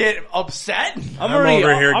and you get upset. I'm already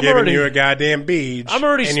over here I'm giving already, you a goddamn beach. I'm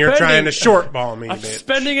already and you're spending- trying to shortball me, I'm bitch.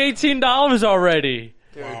 spending $18 already.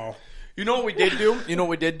 Wow. You know what we did do? You know what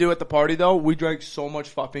we did do at the party though? We drank so much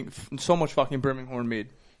fucking Birmingham mead.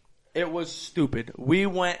 It was stupid. We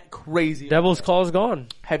went crazy. Devil's Claw's gone.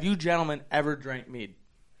 Have you gentlemen ever drank mead?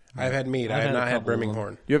 I've had mead. I I've have had a not had couple of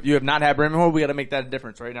Birmingham. You have not had Birmingham. We got to make that a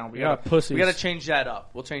difference right now. We Yeah, got pussies. We got to change that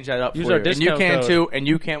up. We'll change that up. Use for our you. And you discount can code. too. And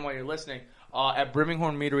you can while you're listening. At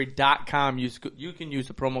BirminghamMeadery.com, you can use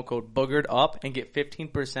the promo code Boogered Up and get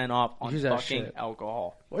 15% off on Use that fucking shit.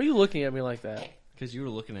 alcohol. Why are you looking at me like that? Because you were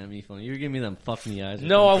looking at me funny. You were giving me them fuck me eyes. or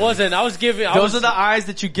No, I something. wasn't. I was giving. Those are the eyes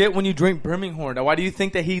that you get when you drink Birmingham. Now, why do you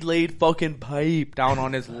think that he laid fucking pipe down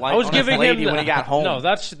on his life? I was giving lady him when he got home. No,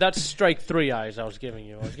 that's strike 3 eyes. I was giving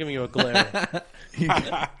you. I was giving you a glare.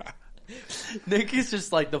 Nick is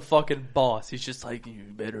just like the fucking boss. He's just like, you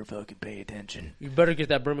better fucking pay attention. You better get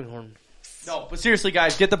that Birmingham. No, but seriously,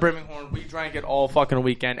 guys, get the Birmingham. We drank it all fucking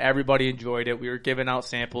weekend. Everybody enjoyed it. We were giving out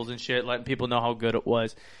samples and shit, letting people know how good it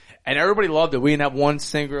was. And everybody loved it. We didn't have one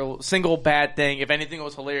single bad thing. If anything, it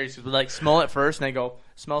was hilarious. We like smell it first, and they go,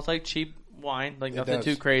 smells like cheap wine, like nothing does.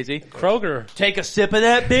 too crazy. Kroger. Take a sip of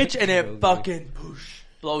that bitch, and it fucking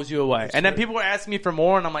blows you away. And then people were asking me for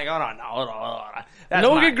more, and I'm like, no. That's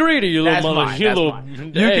Don't mine. get greedy, you That's little mother. mine. You That's little.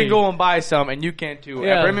 mine. You Hey. can go and buy some, and you can too.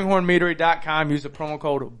 Yeah. At BirminghamMeadery.com, use the promo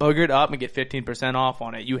code Boogered Up and get 15% off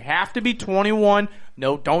on it. You have to be 21.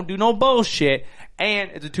 No, don't do no bullshit.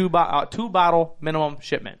 And it's a two bottle minimum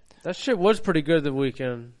shipment. That shit was pretty good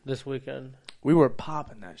this weekend. We were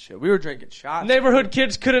popping that shit. We were drinking shots. Neighborhood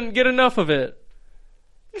kids couldn't get enough of it.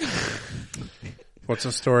 What's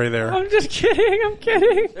the story there? I'm just kidding. I'm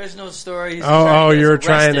kidding. There's no story. He's You're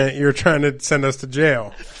trying to send us to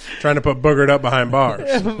jail, trying to put Boogered Up behind bars.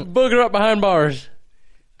 Booger up behind bars.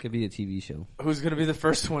 Could be a TV show. Who's going to be the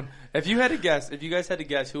first one? If you guys had to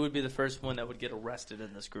guess, who would be the first one that would get arrested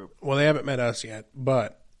in this group? Well, they haven't met us yet,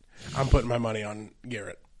 but I'm putting my money on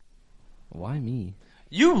Garrett. Why me?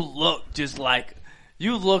 You look just like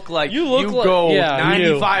you look like You look like- go yeah,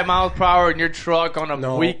 95 miles per hour in your truck on a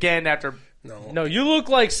No. weekend after. No, you look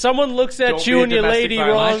like someone looks at Don't you be a and your domestic lady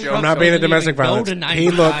violence wrong. I'm not being a domestic Go violence. to He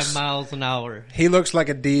 95 looks miles an hour. he looks like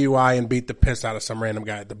a DUI and beat the piss out of some random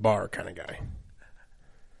guy at the bar kind of guy.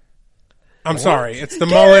 I'm sorry, it's the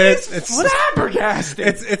mullet. It's flabbergasted.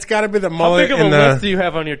 it's got to be the How mullet big of a and lift do the. you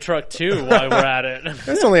have on your truck too? While we're at it,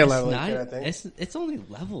 It's only a level, Not- I think. it's only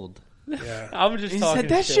leveled. Yeah. I'm just He talking said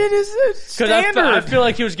that shit. shit is Because standard. I feel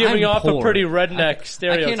like he was giving I'm off a poor. pretty redneck I can't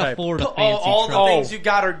stereotype. afford a fancy all the truck. things you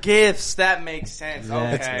got are gifts. That makes sense.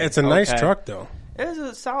 Yeah. Okay, It's a nice okay. truck though. It's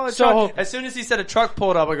a solid So- truck. As soon as he said a truck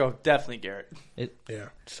pulled up, I go, definitely Garrett. Yeah.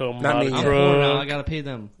 So Not me. I'm Yeah. poor now. I gotta pay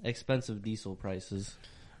them expensive diesel prices.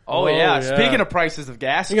 Oh, Oh, yeah. yeah. Speaking of prices of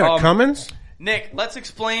gas, You got a Cummins? Nick, let's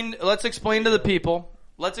explain to the people.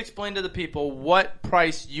 Let's explain to the people what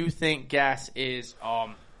price you think gas is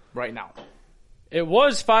right now. It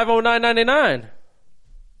was $509.99.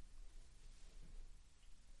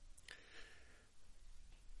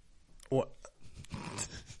 What?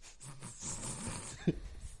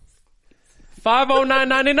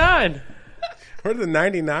 $509.99. Where did the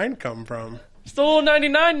 99 come from? Still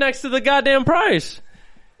 99 next to the goddamn price.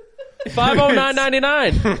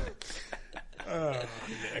 $509.99.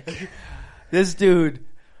 This dude,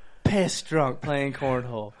 pissed drunk playing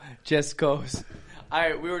cornhole, just goes. All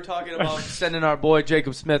right, we were talking about sending our boy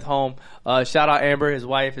Jacob Smith home. Shout out Amber, his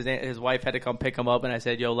wife. His wife had to come pick him up, and I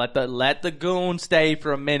said, "Yo, let the goon stay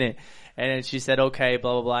for a minute." And then she said, "Okay,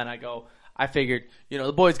 blah blah blah." And I figured,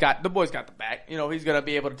 the boy's got the back. He's gonna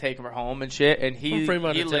be able to take her home and shit. And he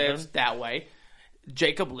Fremont to take lives him. that way.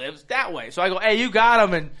 Jacob lives that way. So I go, "Hey, you got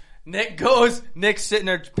him." And Nick's sitting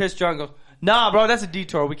there pissed drunk. Goes, "Nah, bro, that's a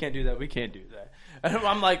detour. We can't do that. We can't do that." And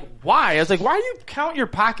I'm like, why? I was like, why do you count your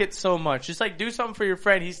pockets so much? Just like do something for your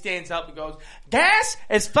friend. He stands up and goes, gas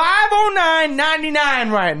is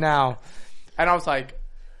 $509.99 right now. And I was like,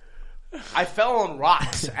 I fell on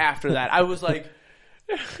rocks after that. I was like,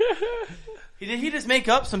 did he just make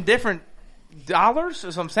up some different dollars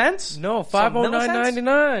or some cents? No, Some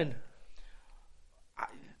 $509.99.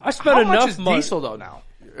 I spent How much enough is money. diesel though now?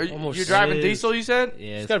 Almost You're driving is. diesel, you said?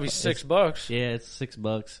 Yeah, It's got to be $6. Yeah, it's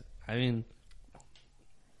 $6. I mean,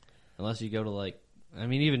 unless you go to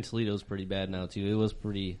even Toledo's pretty bad now too. It was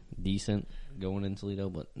pretty decent going in Toledo,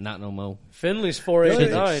 but not no mo. Finley's The only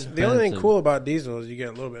 $4.89. thing expensive. cool about diesel is you get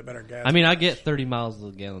a little bit better gas. I mean, I get 30 miles a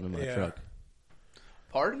gallon in my Yeah. truck,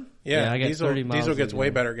 Pardon? yeah, I get diesel, 30 miles diesel a gets way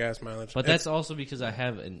gallon. better gas mileage. but that's also because I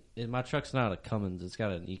have my truck's not a Cummins. It's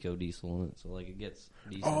got an Eco Diesel in it, so it gets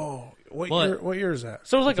decent. What year is that?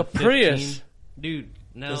 So it was like a 15. Prius. Dude.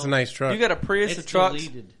 No, It's a nice truck. You got a Prius it's of trucks?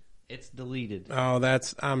 deleted. It's deleted.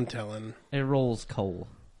 I'm telling. It rolls coal.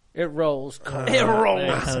 It rolls. It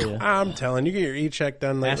rolls. Hell yeah. I'm telling you, get your e-check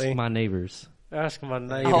done lately. Ask my neighbors. Ask my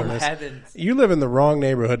neighbor. Oh, heavens. You live in the wrong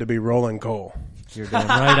neighborhood to be rolling coal. You're damn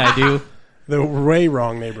right I do. The way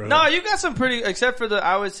wrong neighborhood. No, you got some pretty, except for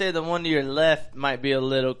I would say the one to your left might be a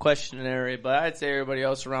little questionary, but I'd say everybody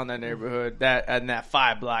else around that neighborhood, that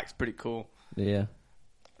 5 blocks, pretty cool. Yeah.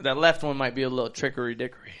 That left one might be a little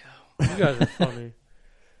trickery-dickery. You guys are funny.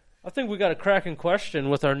 I think we got a cracking question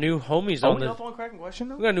with our new homies Are on we the. up on cracking question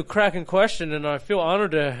though? We got a new cracking question, and I feel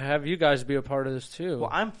honored to have you guys be a part of this too. Well,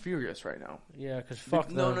 I'm furious right now. Yeah, because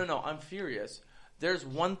fuck No, them. I'm furious. There's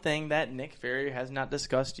one thing that Nick Ferry has not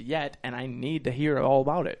discussed yet, and I need to hear all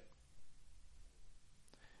about it.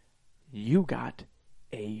 You got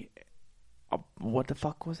a what the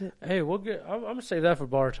fuck was it? Hey, we'll get. I'm gonna save that for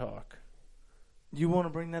bar talk. You want to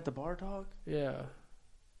bring that to bar talk? Yeah.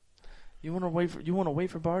 You want to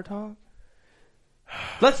wait for bar talk?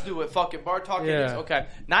 Let's do it. Fucking bar talk. Yeah. It is. Okay,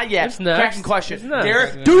 not yet. It's next. Cracking question. It's next.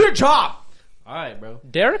 Derek, do your job. All right, bro.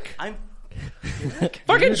 Derek? I'm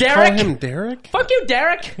Fucking Just call Derek! him Derek? Fuck you,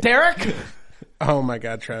 Derek! Derek. Oh my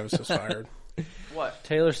God, Travis is fired. What?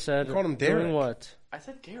 Taylor said. You called him Derek. Doing what? I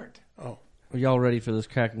said Garrett. Oh, Are y'all ready for this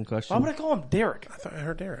cracking question? Why would I call him Derek? I thought I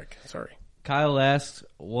heard Derek. Sorry. Kyle asks,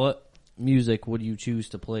 what music would you choose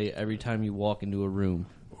to play every time you walk into a room?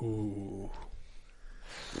 Ooh.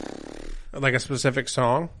 Like a specific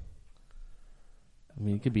song? I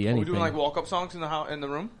mean, it could be Are we anything. doing like walk up songs in the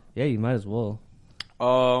room? Yeah, you might as well.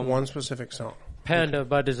 One specific song. Panda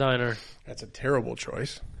by Designer. That's a terrible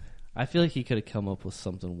choice. I feel like he could have come up with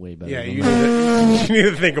something way better. Yeah, than you that. need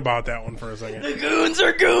to think about that one for a second. The goons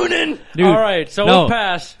are gooning. Dude, All right, so no, we'll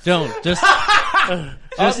pass. Don't. Just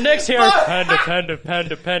Up next here.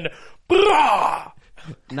 Panda. Brah!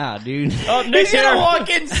 nah, dude. Up He's next gonna here. walk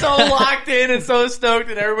in so locked in and so stoked,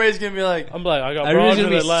 and everybody's gonna be like, I'm like, I got Everyone's bronze in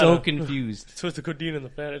gonna be Atlanta. so confused. Twist the codeine in the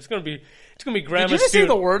fan. It's gonna be Grandma. "Did you just say the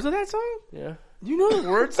Stewart. words of that song? Yeah. You know the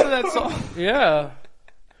words to that song? Yeah.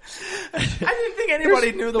 I didn't think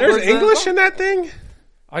anybody knew the There's words. English to in that thing?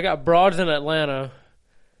 I got broads in Atlanta.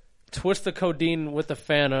 Twist the codeine with the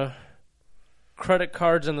Fanta. Credit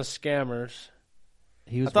cards and the scammers.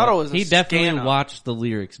 He was I thought it was a he definitely scam. watched the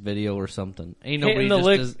lyrics video or something. Ain't nobody Hitting the just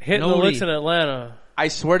licks, does, hitting the nobody, licks in Atlanta. I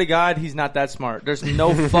swear to God, he's not that smart. There's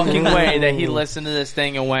no fucking way that he listened to this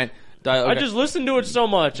thing and went. I just listened to it so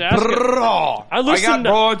much. Ask it. I listened got to-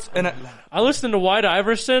 broads and I listened to White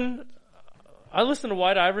Iverson.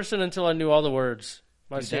 Until I knew all the words.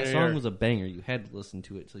 My Dude, senior that song year. was a banger. You had to listen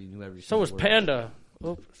to it till you knew every So single was word. Panda.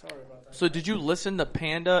 Oops, sorry about that. So did you listen to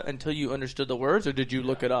Panda until you understood the words, or did you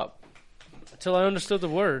look it up? Until I understood the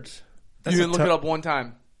words. That's you a didn't look tough- it up one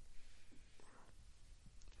time.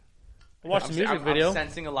 I watched the music I'm video.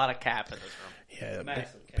 sensing a lot of cap in this room. Yeah,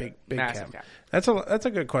 Massive big Massive cap. cap. That's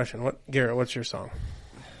a good question. Garrett, what's your song?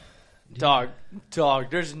 Dog.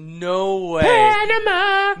 There's no way.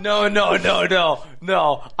 Panama.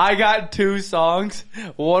 No. I got 2 songs.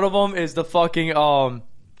 One of them is the fucking oh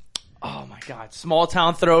my God, Small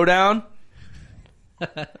Town Throwdown.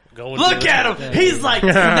 Look at him. He's like,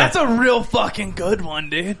 dude, that's a real fucking good one,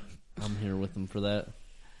 dude. I'm here with him for that.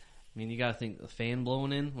 I mean, you gotta think the fan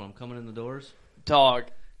blowing in when I'm coming in the doors. Dog.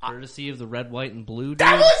 Courtesy of the red, white, and blue. Dude.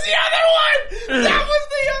 That was the other one. That was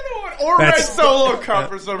the other one. Or Red That's- Solo Cup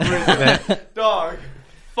for some reason. Dog.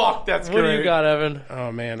 Fuck, that's What great. do you got, Evan?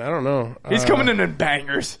 Oh man, I don't know. He's coming in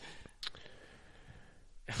bangers.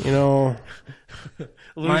 You know,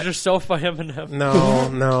 Lose Yourself by Eminem.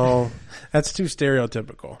 no, that's too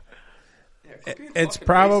stereotypical. It's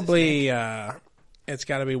probably it's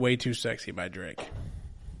got to be Way Too Sexy by Drake.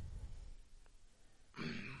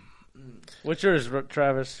 What's yours,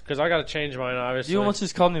 Travis? Because I got to change mine, obviously. You almost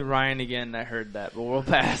just called me Ryan again. I heard that, but we'll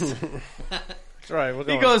pass. That's right. We're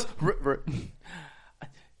He going. goes,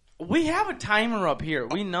 we have a timer up here.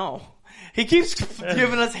 We know. He keeps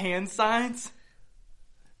giving us hand signs.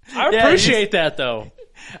 I Yeah, appreciate that, though.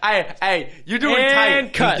 Hey, you're doing And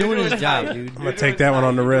tight. cut. He's doing You're his doing job, tight. dude. I'm gonna take that one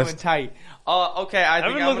on the You're wrist. doing tight. Okay, I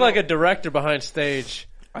think Evan I'm looked gonna, like a director behind stage.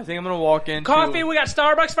 I think I'm gonna walk in. Coffee, we got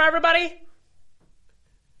Starbucks for everybody?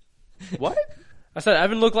 What? I said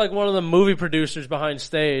Evan looked like one of the movie producers behind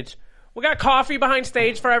stage. We got coffee behind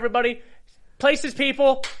stage for everybody. Places,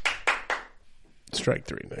 people. Strike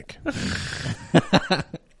 3, Nick.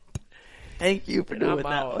 Thank you for doing I'm that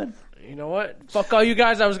out. one. You know what? Fuck all you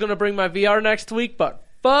guys. I was going to bring my VR next week, but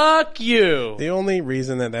fuck you. The only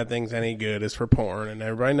reason that thing's any good is for porn, and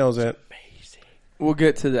everybody knows it. We'll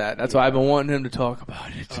get to that. That's why I've been wanting him to talk about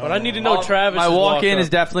it. But I need to know Travis. My walk-in is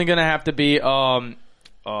definitely gonna have to be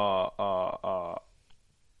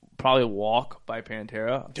probably Walk by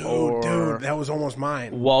Pantera. Dude, that was almost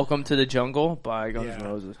mine. Welcome to the Jungle by Guns N'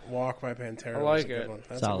 Roses. Walk by Pantera. I like was a good it. one.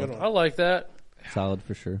 That's Solid. a good I one. like that. Solid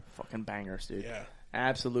for sure. Fucking bangers, dude. Yeah.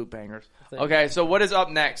 Absolute bangers. Okay, so what is up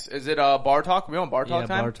next? Is it Bar Talk? Are we on Bar Talk Yeah,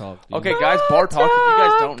 time? Bar Talk, dude. Okay, guys, Bar Talk. If you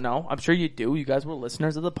guys don't know, I'm sure you do. You guys were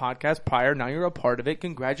listeners of the podcast prior. Now you're a part of it.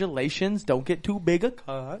 Congratulations. Don't get too big a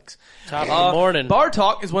cucks. Top of the morning. Bar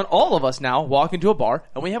Talk is when all of us now walk into a bar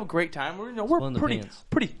and we have a great time. We're Pulling the pants.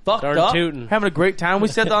 pretty fucked Start up, tootin'. having a great time. We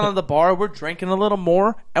sit down at the bar, we're drinking a little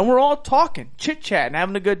more, and we're all talking, chit-chatting,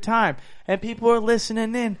 having a good time. And people are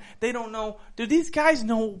listening in. They don't know. Do these guys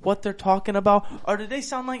know what they're talking about? Or do they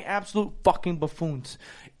sound like absolute fucking buffoons?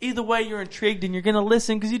 Either way, you're intrigued and you're going to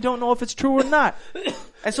listen because you don't know if it's true or not.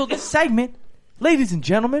 And so this segment, ladies and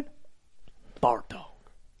gentlemen, Bar Talk.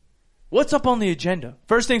 What's up on the agenda?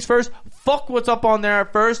 First things first, fuck what's up on there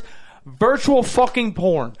at first. Virtual fucking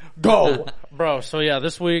porn. Go. Bro, so yeah,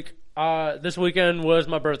 this weekend was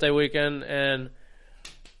my birthday weekend, and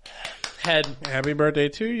Happy birthday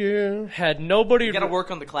to you. had nobody. You got to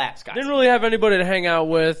work on the claps, guys. Didn't really have anybody to hang out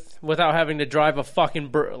with without having to drive a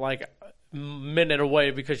fucking minute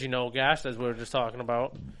away because, gas, as we were just talking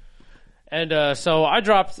about. And so I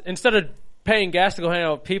dropped, instead of paying gas to go hang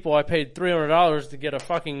out with people, I paid $300 to get a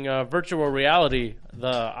fucking virtual reality, the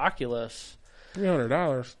Oculus.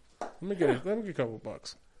 $300. Let me get a couple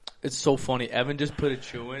bucks. It's so funny. Evan just put a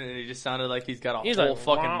chew in, and he just sounded like he's got a He's whole like,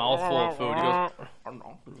 fucking mouthful of food. He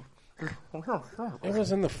goes, It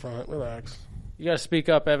was in the front. Relax. You gotta speak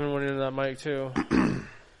up, Evan, when you're in that mic, too.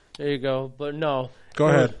 There you go. But no. Go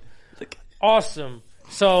ahead. Awesome.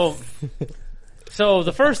 So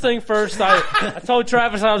the first thing first, I told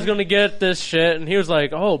Travis I was going to get this shit, and he was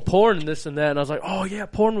like, oh, porn and this and that. And I was like, oh, yeah,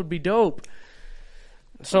 porn would be dope.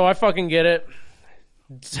 So I fucking get it.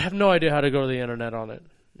 Have no idea how to go to the internet on it.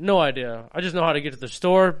 No idea. I just know how to get to the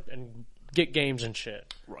store and get games and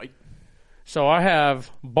shit. right. So I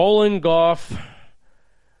have bowling, golf,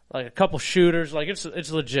 like a couple shooters. Like, it's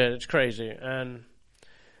legit. It's crazy. And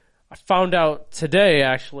I found out today,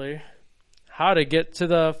 actually, how to get to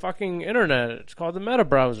the fucking internet. It's called the Meta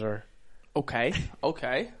browser. Okay.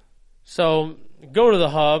 So go to the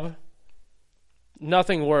hub.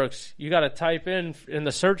 Nothing works. You got to type in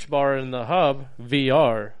the search bar in the hub,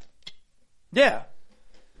 VR. Yeah.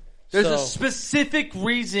 There's a So- specific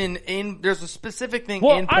reason there's a specific thing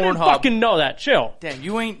Well, in I didn't Pornhub. fucking know that. Chill. Damn,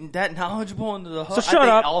 you ain't that knowledgeable into the hub. So shut I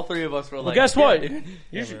think up. all three of us were like, Well, guess yeah, what?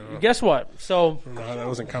 dude. Guess what? So No, that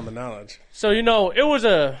wasn't common knowledge. it was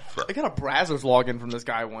a I got a Brazzers login from this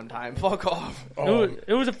guy one time. Fuck off.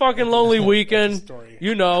 it was a fucking lonely weekend. story.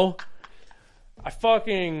 I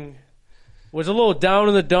fucking was a little down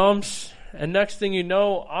in the dumps, and next thing you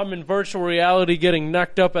know, I'm in virtual reality getting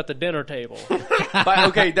necked up at the dinner table. But,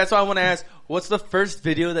 okay, that's why I want to ask. What's the first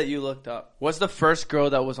video that you looked up? What's the first girl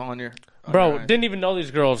that was on your... Bro, didn't even know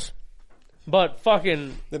these girls. But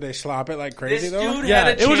fucking... Did they slop it like crazy This though? dude Yeah,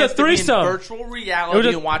 had a it was a chance to be in threesome. virtual reality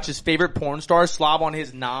and watch his favorite porn star slob on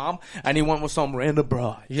his knob, and he went with some random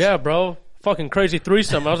broad. Yeah, bro. Fucking crazy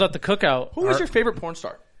threesome. I was at the cookout. Who was your favorite porn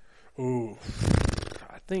star? Ooh.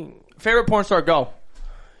 I think... Favorite porn star, go.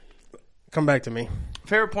 Come back to me.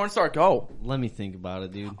 Favorite porn star, go. Let me think about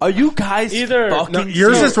it, dude. Are you guys Either- fucking No,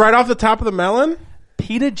 yours serious? is right off the top of the melon?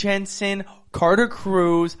 Peta Jensen, Carter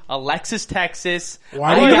Cruz, Alexis Texas.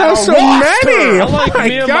 Why do I you got have a so roster. many? I Oh like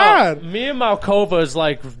my God. me and Malkova is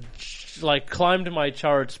like climbed my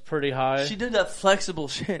charts pretty high. She did that flexible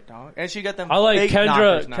shit, dog. And she got them I like fake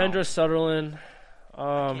knockers now. Kendra Sutherland,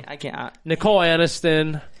 I can't. Nicole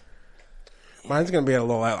Aniston, Mine's going to be a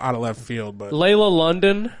little out of left field, but Layla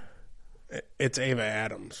London, it's Ava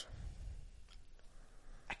Adams.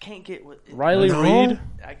 I can't get with Riley No? Reid.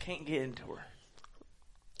 I can't get into her.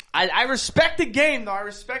 I respect the game, though. I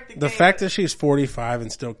respect the game. The fact that she's 45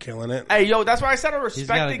 and still killing it. Hey, yo, that's why I said I got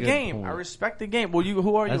respect a the good game. point. I respect the game. Well,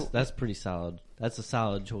 who are you? That's pretty solid. That's a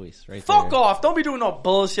solid choice, right Fuck there. off. Don't be doing no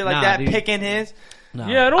bullshit like Nah, that, dude. picking his. No.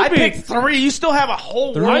 Yeah, don't I be. picked 3. You still have a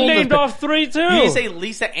whole world. I named of- off 3 too. You didn't say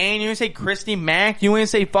Lisa Ann. You didn't say Christy Mack. You didn't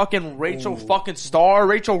say fucking Rachel fucking Starr.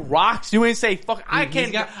 Rachel Rocks. You didn't say fuck. I've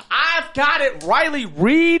got it. Riley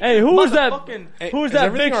Reid. Hey, who was that? Motherfucking- Who was Is that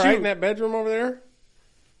everything big all right shoot? in that bedroom over there?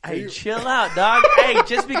 Hey, chill out, dog. Hey,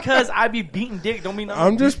 just because I be beating dick don't mean nothing.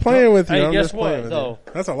 I'm just playing with you. Hey, I'm guess just playing what, with though?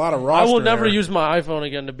 you. That's a lot of I roster will never there. use my iPhone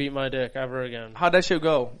again to beat my dick ever again. How'd that shit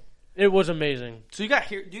go? It was amazing. So you got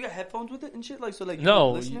here? Do you got headphones with it and shit? Like so, like you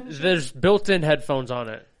No, listen and shit? there's built-in headphones on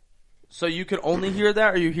it. So you can only hear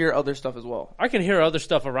that, or you hear other stuff as well. I can hear other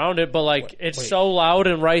stuff around it, but like it's wait. so loud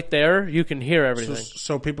and right there, you can hear everything.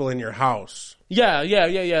 So people in your house.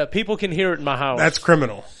 Yeah. People can hear it in my house. That's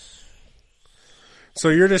criminal. So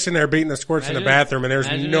you're just in there beating the squirts in the bathroom, and there's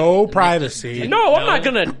no privacy. No, I'm not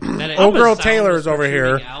gonna. Old girl Taylor is over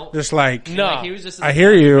here, just like, No. Like, he was just in I the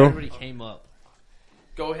hear bathroom, you. Everybody came up.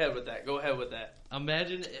 Go ahead with that. Go ahead with that.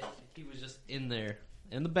 Imagine if he was just in there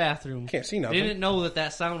in the bathroom. Can't see nothing. Didn't know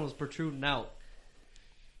that sound was protruding out.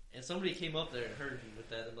 And somebody came up there and heard me with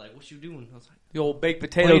that. And like, "What you doing?" I was like, The old baked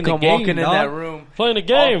potato Playing the come game, walking in dog. that room. Playing a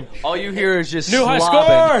game. All you hear is just New high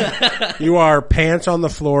slobbing. score. You are pants on the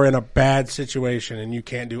floor in a bad situation, and you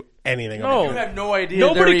can't do anything No. about You it. have no idea.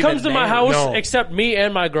 Nobody they're comes even to my there. house No. except me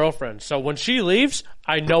and my girlfriend. So when she leaves,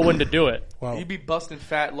 I know when to do it. Well, You'd be busting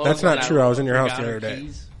fat loads. that's in not that true. I room. was in your house got the her other day.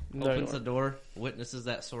 keys, No, opens you the door, witnesses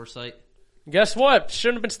that sore sight. Guess what?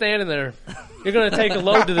 Shouldn't have been standing there. You're gonna take a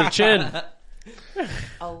load to the chin.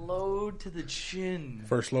 A load to the chin.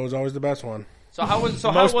 First load's always the best one. So how was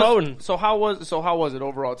Most potent. So how was it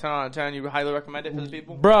overall? 10 out of 10. You highly recommend it for the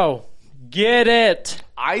people. Bro, get it.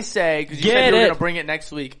 I say because you Get said you were it. gonna bring it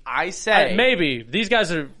next week. I say Maybe. These guys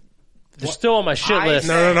they're still on my shit I list.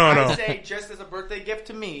 say- No. I say just as a birthday gift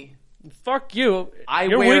to me. Fuck you. I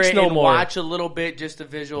Your wear week's it no and more. watch a little bit just to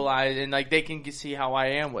visualize and like they can see how I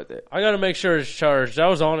am with it. I gotta make sure it's charged. I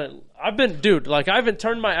was on it. I haven't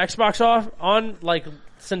turned my Xbox on like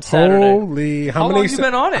since Saturday. Holy, How long you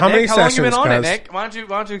been on it? How Nick? many How long sessions, you been on it, cuz? Nick? Why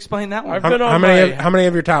don't you explain that one? I've been on How many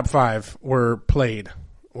of your top 5 were played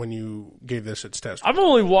when you gave this its test? I've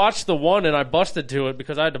only watched the one and I busted to it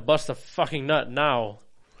because I had to bust a fucking nut now.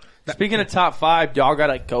 Speaking of top 5, y'all got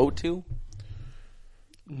a go-to?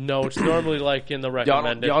 No, it's normally like in the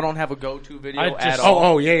recommended. Y'all don't have a go-to video I at just- all?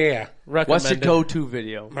 Oh, yeah. recommended. What's your go-to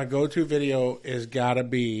video? My go-to video is gotta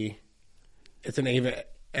be, it's an Ava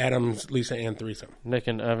Adams, Lisa Ann threesome. Nick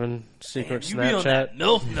and Evan secret You be on that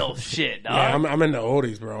Snapchat. MILF shit, dog. Yeah, I'm into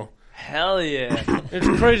oldies, bro. Hell yeah. It's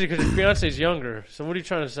crazy because his fiance's younger. So what are you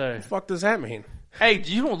trying to say? What the fuck does that mean? Hey,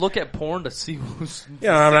 you don't look at porn to see who's...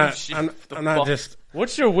 Yeah, I'm not. shit. I'm not just.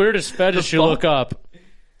 What's your weirdest fetish you look up?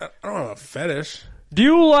 I don't have a fetish. Do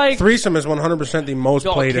you like? Threesome is 100% the most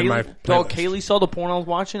played in my Dog, playlist. Kaylee saw the porn I was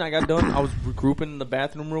watching. I got done. I was regrouping in the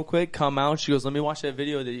bathroom real quick. Come out. She goes, let me watch that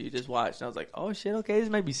video that you just watched. And I was like, oh shit, okay, this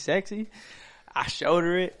might be sexy. I showed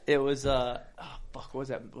her it. It was, fuck, what's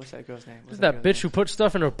that girl's name? What's Is that bitch who put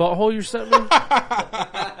stuff in her butthole you sent me?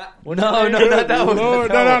 No, not that one. Lord,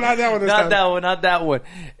 no, not that one this time. Not that one.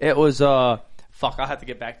 It was, fuck, I'll have to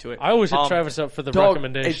get back to it. I always hit Travis up for the Dog,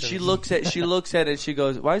 recommendation. and she looks at it. She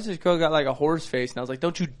goes, "Why does this girl got like a horse face?" And I was like,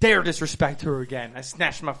 "Don't you dare disrespect her again!" I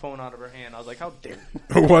snatched my phone out of her hand. I was like, "How dare you?"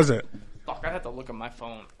 Who was it? Fuck, I have to look at my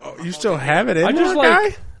phone. Oh, you still have it in I there, just guy?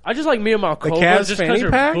 like I just like Mia Malkova Cavs just fanny because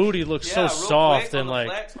her pack? booty looks Yeah, so real soft quick on and the like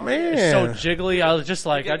flex. Man. so jiggly. I was just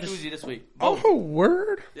like Get I just koozie this week. Oh,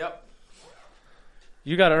 word. Yep.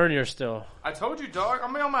 you got to earn your still. I told you, dog.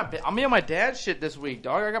 I'm on my dad's shit this week,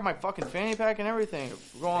 dog. I got my fucking fanny pack and everything.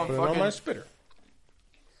 Go on, Put it on fucking. my spitter.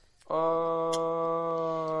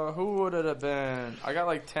 Who would it have been? I got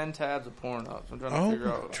like 10 tabs of porn up. So I'm trying to figure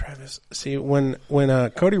Oh, out. Travis. See, when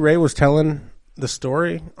Cody Ray was telling the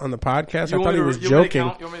story on the podcast, I thought he was joking. You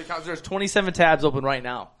want me to count? There's 27 tabs open right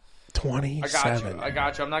now. 27. I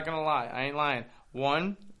got you. I'm not gonna lie. I ain't lying.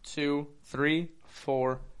 1, 2, 3,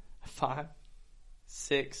 4, 5,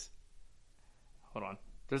 6. Hold on.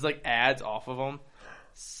 There's like ads off of them.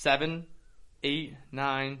 7, 8,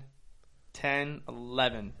 9, 10,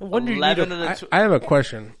 11. wonder you 11 need of the. I have a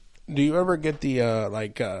question. Do you ever get the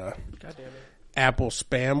Apple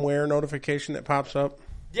spamware notification that pops up?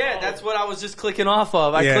 Yeah, that's what I was just clicking off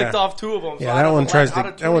of. I Yeah. clicked off 2 of them. So Yeah, out that of one 11 tries out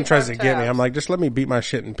of to 25 get me. tabs- I'm like, just let me beat my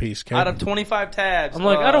shit in peace, okay? out of 25 tabs. I'm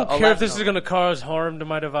like I don't care if 11 this is of going to cause harm to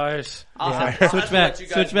my device. I'll have Switch to back, let you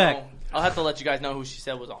guys switch back. know. I'll have to let you guys know who she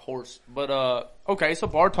said was a horse. But okay, so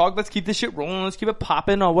bar talk. Let's keep this shit rolling. Let's keep it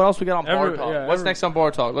popping. What else we got on bar talk? What's next on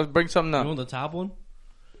bar talk? Let's bring something You up. want the top one?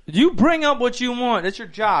 You bring up what you want. It's your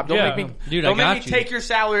job. Don't Yeah. make me. Dude, don't I got make me you. take your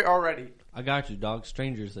salary already. I got you, dog.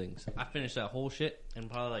 Stranger Things. I finished that whole shit in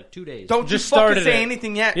probably like 2 days. Don't Just you fucking started say it.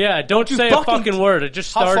 anything yet. Yeah, don't you say a fucking word. It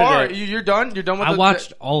just How started far? it. You're done. You're done with. I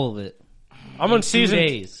watched all of it. I'm on 2 season.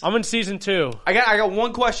 days. I'm in season 2. I got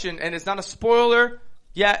one question, and it's not a spoiler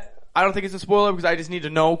yet. I don't think it's a spoiler because I just need to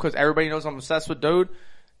know because everybody knows I'm obsessed with dude.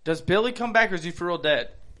 Does Billy come back or is he for real dead?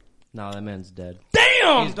 No, that man's dead.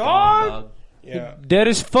 Damn, He's dog. gone, dog. Yeah. Dead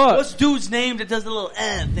as fuck. What's dude's name that does the little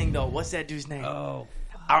thing though? What's that dude's name? Oh,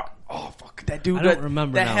 Oh fuck that dude! I don't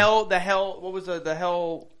remember the now. hell. What was the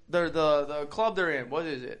hell? The club they're in. What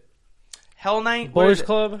is it? Hell Night. What Boys is it?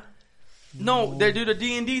 Club. No, they do the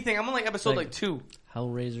D&D thing. I'm on like episode Like- 2.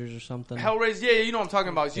 Hellraisers or something. Hellraiser. Yeah, you know what I'm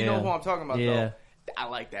talking about. You know Yeah. who I'm talking about Yeah. though. I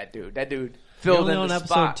like that dude. That dude You're filled only in on the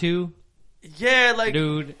episode spot. 2. Yeah, like.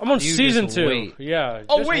 Dude, I'm on you season just 2. wait. Yeah.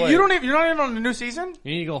 Oh just wait, wait. you're not even on the new season.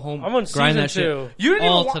 You need to go home. I'm on grind season that shit 2. You didn't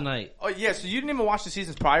all even tonight. Oh yeah, so you didn't even watch the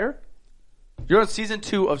seasons prior. You're on season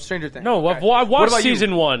 2 of Stranger Things. No, Okay. I What watched about you?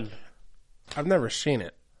 season 1. I've never seen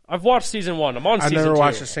it. I've watched season 1. I'm on I've season never 2.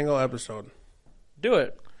 watched a single episode. Do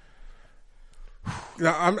it.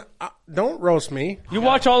 No, don't roast me. You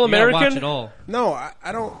watch All You gotta American? watch it all. No,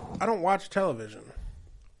 I don't watch television.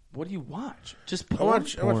 What do you watch? Just I porn?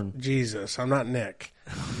 watch Jesus. I'm not Nick.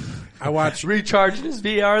 I watch Recharging his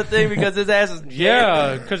VR thing because his ass is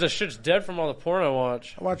Yeah, because the shit's dead from all the porn I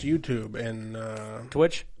watch. YouTube and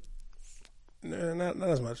Twitch? not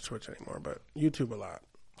as much Twitch anymore, but YouTube a lot.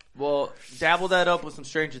 Well, dabble that up with some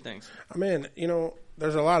Stranger Things. I mean,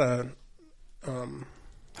 there's a lot of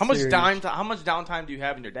How much Series. downtime do you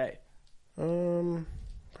have in your day?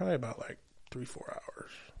 probably about like 3-4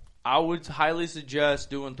 hours. I would highly suggest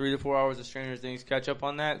doing 3 to 4 hours of Stranger Things. Catch up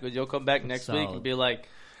on that because you'll come back next week solid. and be like,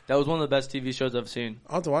 "That was one of the best TV shows I've seen."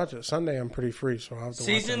 I'll have to watch it. Sunday I'm pretty free, so I'll have to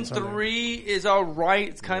Season watch it on Sunday. 3 is alright.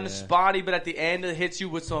 It's kind of Yeah. spotty, but at the end it hits you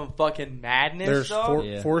with some fucking madness. There's though.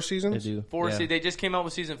 Yeah. four They seasons? do. Four. Yeah. They just came out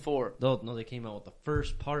with season 4. No, they came out with the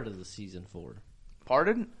first part of the season 4.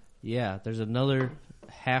 Pardon? Yeah, there's another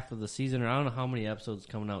half of the season. Or I don't know how many episodes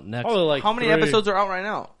coming out next. Probably like How many 3. episodes are out right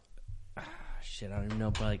now? Shit, I don't even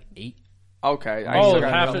know. Probably like 8. Okay. Oh, still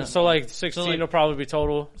gotta half go. it. So like 16 So, like- will probably be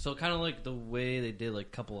total. So kind of like the way they did like a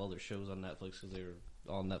couple other shows on Netflix because they were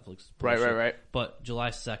all Netflix. Right. bullshit. But July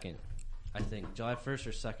 2nd, I think July 1st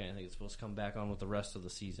or 2nd, I think it's supposed to come back on with the rest of the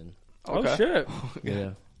season. Okay. Oh shit.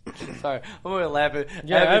 Yeah. Sorry, I'm gonna laugh at.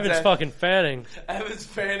 Yeah, Evan's fucking fanning. Evan's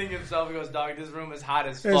fanning himself. He goes, "Dog, this room is hot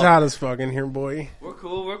as fuck." It's hot as fuck in here, boy. We're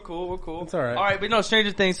cool. It's all right. All right, but no, Stranger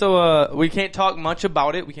Things. So we can't talk much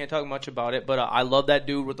about it. But I love that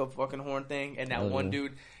dude with the fucking horn thing and that Oh, one yeah.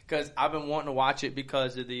 dude because I've been wanting to watch it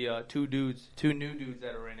because of the two new dudes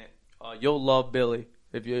that are in it. You'll love Billy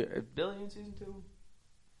if Billy in season 2.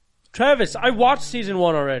 Travis, I watched season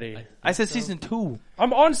 1 already. I said season 2.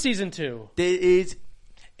 I'm on season 2.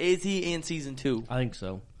 Is he in season 2? I think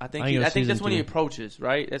so. I think it was that's season when he 2. approaches,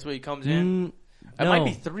 right? That's when he comes in. It No. might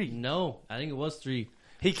be 3. No, I think it was 3.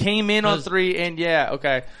 He came in on 'Cause- 3, and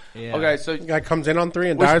okay. Yeah. Okay, so The guy comes in on 3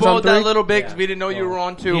 and we dies on spoiled 3. that a little bit because Yeah. we didn't know you were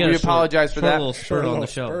on 2. He had We a short- apologize for short that. little spurt on the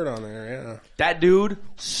show. Spurt on there, yeah. That dude,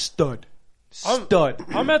 stud.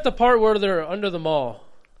 I'm at the part where they're under the mall.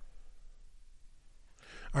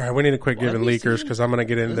 All right, we need to quit What giving have you leakers seen? because I'm going to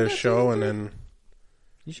get into Isn't this that show season and then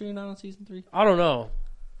You sure you're not on season 3? I don't know.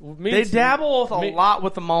 Me They and- dabble with a me- lot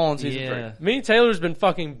with the mall in season Yeah. 3. Me and Taylor's been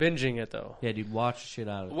fucking binging it though. Yeah, dude, watch the shit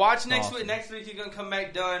out of it. Watch It's next awesome. week. Next week you're gonna come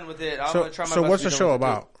back done with it. I'm so, gonna try my so best what's to the be show done with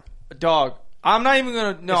it, about? too. Dog. I'm not even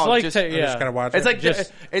gonna. No, It's like just, ta- I yeah. just gotta watch It's it. like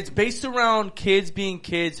Just- it's based around kids being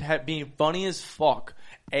funny as fuck,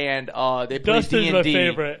 and they play Dustin's D&D. my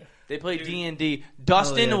favorite. They play D&D.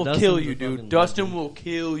 Dustin yeah, will Dustin's kill a you, dude. fucking Dustin legend. will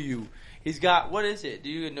kill you. He's got what is it? Do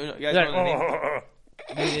you know? You guys Like, know the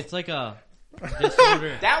name? Dude, it's like a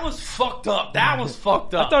disorder. That was fucked up. That was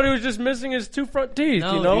fucked up. I thought he was just missing his 2 front teeth.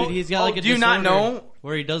 No, you know, dude, he's got like a do you not disorder know?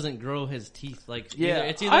 where he doesn't grow his teeth. Like, Yeah.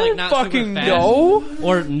 it's either I like didn't not fucking super fast know.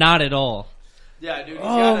 or not at all. Yeah, dude. He's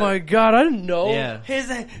Oh my god, I didn't know. Yeah.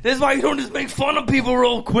 This is why you don't just make fun of people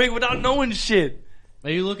real quick without knowing shit. If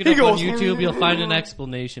you look it He up on goes, YouTube, you'll find an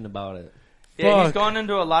explanation about it. Yeah, he's Fuck. gone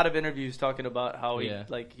into a lot of interviews talking about how he Yeah.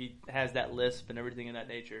 he has that lisp and everything in that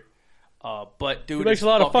nature. But dude, He makes it's a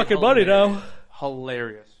lot of fucking money hilarious. now.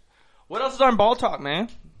 Hilarious. What else is on Ball Talk, man?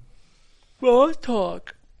 Well, let's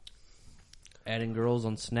talk. Adding girls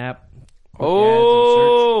on Snap. quick ads and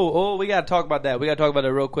Oh, we gotta talk about that. We gotta talk about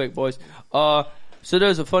that real quick, boys. So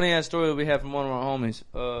there's a funny ass story that we have from one of our homies.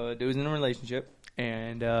 Dude's in a relationship,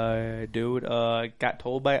 and dude got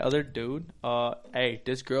told by other dude, hey,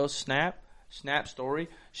 this girl's Snap story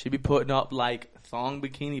should be putting up like thong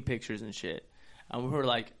bikini pictures and shit. And we were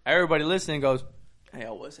like, everybody listening goes,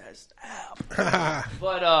 hell, what's that Snap?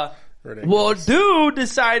 But well, dude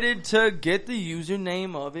decided to get the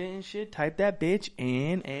username of it and shit, type that bitch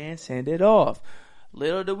in and send it off.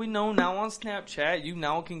 Little do we know, now on Snapchat, you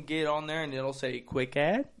now can get on there and it'll say quick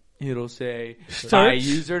ad. It'll say by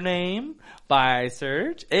username, by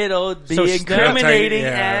search. It'll be So Snap- incriminating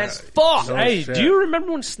Yeah. as fuck. No Hey, shit. do you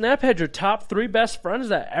remember when Snap had your top 3 best friends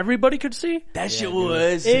that everybody could see? That shit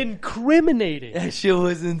was Incriminating. that shit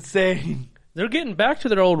was insane. They're getting back to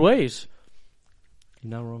their old ways. You're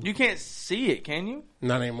not wrong. You can't see it, can you?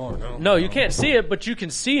 Not anymore, no. No, you can't see it, but you can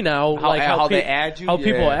see now How they add you? how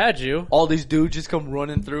people Yeah. add you. All these dudes just come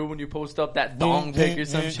running through when you post up that thong pic or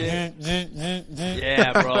some shit.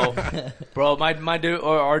 Yeah, bro. Bro, my dude,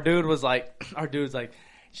 or our dude was like,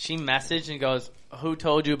 she messaged and goes, who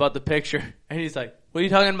told you about the picture? And he's like, what are you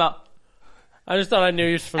talking about? I just thought I knew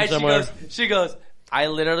you from And somewhere. she goes, I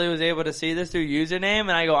literally was able to see this through username.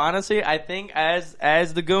 And I go, honestly, I think as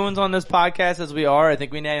the goons on this podcast as we are, I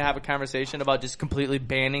think we need to have a conversation about just completely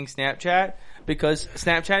banning Snapchat because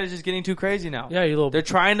Snapchat is just getting too crazy now. Yeah, you little. They're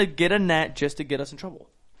trying to get a net just to get us in trouble.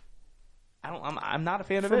 I'm not a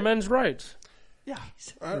fan of For it. men's rights. Yeah.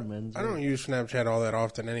 I don't use Snapchat all that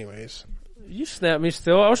often anyways. You snap me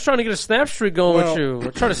still. I was trying to get a snap streak going with you. I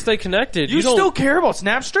try to stay connected. You don't- still care about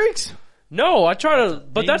snap streaks? No, I try to,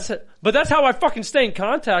 but that's how I fucking stay in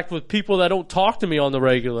contact with people that don't talk to me on the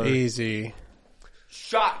regular. Easy.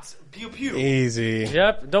 Shots. Pew pew. Easy.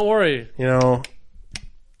 Yep, don't worry. You know,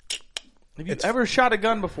 Have you ever shot a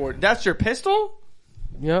gun before? That's your pistol?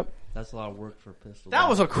 Yep, That's a lot of work for a pistol. That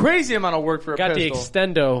was a crazy amount of work for a got the pistol.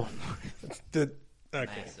 extendo. okay.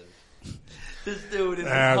 massive. This dude is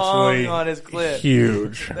Absolutely hung on his clip.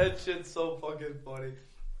 huge. That shit's so fucking funny.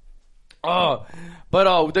 Oh,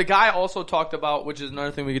 but the guy also talked about, which is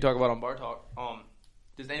another thing we could talk about on Bar Talk.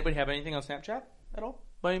 Does anybody have anything on Snapchat at all?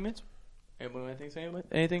 By any means? Anybody say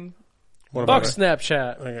anything? What Fuck about it?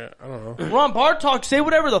 Snapchat. Okay, I don't know. We're on Bar Talk. Say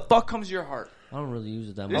whatever the fuck comes to your heart. I don't really use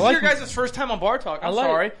it that This much. is your guys' first time on Bar Talk. I'm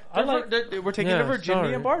sorry. We're taking Yeah, to Virginia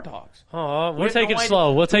sorry. and Bar Talks. Oh, We we'll had take no it idea-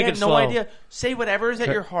 slow. We'll take we it had slow. no idea. Say whatever is at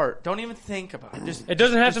your heart. Don't even think about it. Just It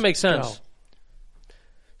doesn't have just to make sense. go.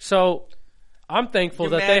 So, I'm thankful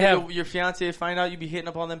You're that mad they have. your fiance find out you be hitting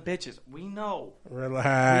up on them bitches. We know.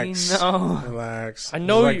 Relax. We know. Relax. I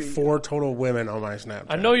know There's you- like 4 total women on my Snapchat.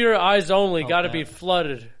 I know your eyes only got to Okay. be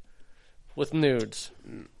flooded with nudes.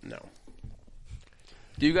 No.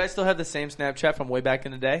 Do you guys still have the same Snapchat from way back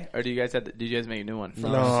in the day, or do you guys make a new one? No,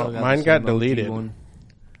 I still got mine the got same deleted. one.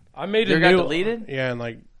 I made Yours a got new. deleted. Yeah, in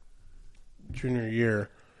like junior year.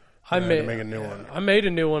 I had to made make a new one. I made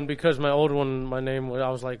a new one because my old one, my name was. I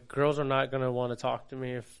was like, girls are not gonna want to talk to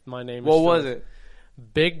me if my name. What is was still it?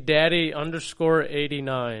 Big Daddy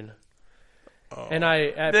 _89. And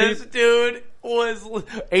This dude was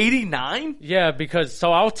 89. yeah, because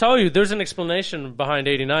so I'll tell you, there's an explanation behind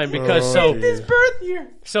 89 because Oh, so geez. His birth year.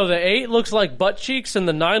 so the 8 looks like butt cheeks and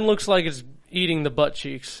the 9 looks like it's eating the butt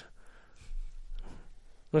cheeks.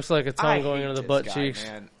 Looks like a tongue going into the butt cheeks.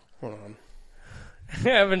 Man. Hold on.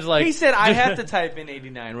 Evan's like, He said I have to type in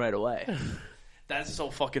 89 right away. That's so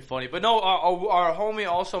fucking funny. But no, our homie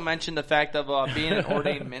also mentioned the fact of being an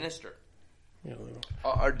ordained minister. Yeah, little.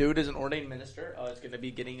 Our dude is an ordained minister. Is going to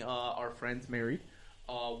be getting our friends married,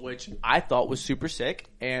 which I thought was super sick.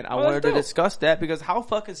 And I wanted to dope. discuss that because how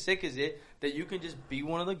fucking sick is it that you can just be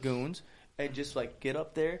one of the goons and just like get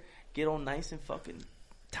up there, get all nice and fucking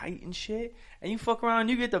tight and shit, and you fuck around and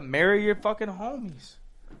you get to marry your fucking homies.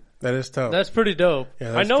 That is tough. that's pretty dope. Yeah,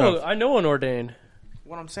 I that's know tough. I know an ordained.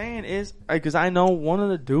 What I'm saying is, because I know one of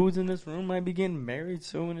the dudes in this room might be getting married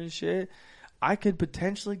soon and shit. I could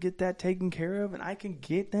potentially get that taken care of, and I can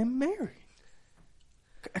get them married.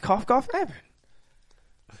 Cough, cough, Evan.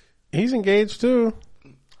 He's engaged too.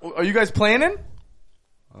 Are you guys planning?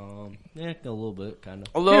 Yeah, a little bit, kind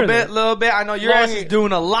of. A little Here bit, and little bit. I know your Long- ass is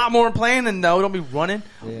doing a lot more planning, though. Don't be running.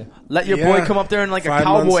 Yeah. Let your Yeah. boy come up there in like a 5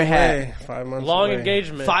 cowboy months hat. away. 5 months Long away.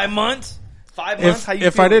 engagement. 5 months? 5 months? How you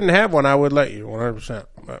If I feeling? didn't have one, I would let you 100%.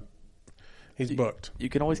 But he's booked. You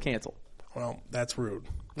can always cancel. Well, that's rude.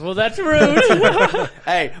 Well, that's rude.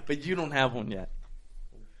 Hey, but you don't have one yet.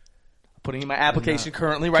 Putting in my application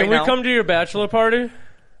currently right Can we now. come to your bachelor party?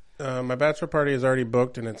 My bachelor party is already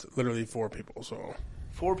booked, and it's literally 4 people. So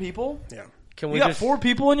 4 people? yeah, Can You we got just 4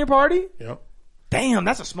 people in your party? yep, Damn,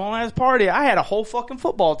 that's a small ass party. I had a whole fucking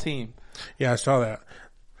football team. yeah. I saw that.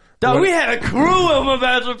 Dog, What- we had a crew at my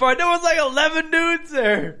bachelor party. There was like 11 dudes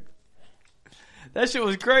there. That shit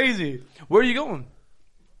was crazy. Where are you going?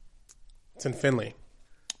 It's in Findlay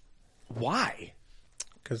Why?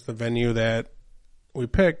 because the venue that we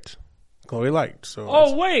picked, Chloe liked. So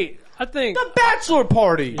Oh wait, I think The bachelor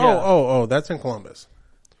party. oh, that's in Columbus.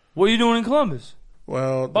 What are you doing in Columbus?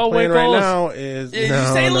 Well, the Bo plan right Winkles. now is Yeah, no,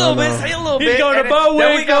 you say a no, little no. bit. Say a little He's bit. going to and Bo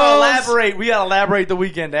then we gotta Winkles. elaborate. We gotta elaborate the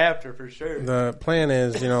weekend after for sure. The plan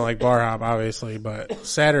is, like bar hop, obviously, but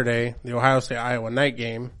Saturday, the Ohio State Iowa night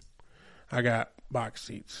game, I got box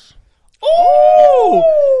seats. Ooh,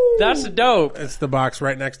 that's dope. It's the box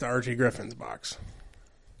right next to Archie Griffin's box.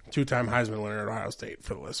 2-time Heisman winner at Ohio State,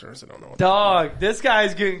 for the listeners that don't know what dog. This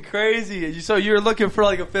guy's getting crazy. So you're looking for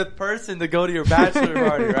like a 5th person to go to your bachelor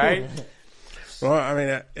party, right? Well, I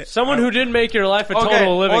mean, Someone who didn't make your life a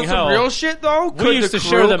total living on some hell. real shit though, could used the to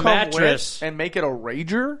share crew the come mattress. with and make it a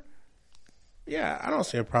rager. yeah, I don't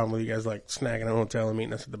see a problem with you guys like snagging a hotel and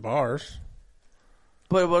meeting us at the bars.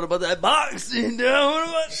 But what about that boxing? Dude? What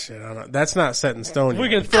about? Shit, I don't know. That's not set in stone. We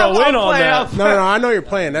yet. can throw in on that. No, I know you're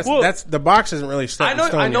playing. That's the box isn't really set in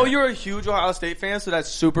stone. I know yet. you're a huge Ohio State fan, so that's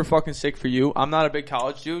super fucking sick for you. I'm not a big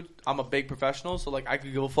college dude. I'm a big professional, so like I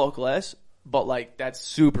could give a fuck less. But like that's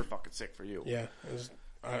super fucking sick for you. Yeah,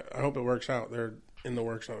 I hope it works out. They're in the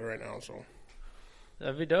works of it right now, so.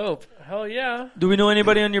 That'd be dope. Hell yeah. Do we know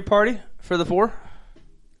anybody on your party for the 4?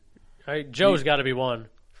 Joe's got to be one.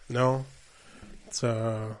 No, it's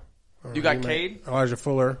You got Cade? Elijah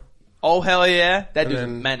Fuller. Oh hell yeah, that And dude's a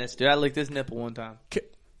then- menace, dude. I licked his nipple one time.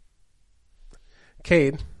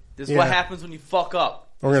 Cade. This is what happens when you fuck up.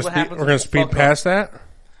 We're gonna speed past that.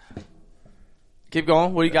 Keep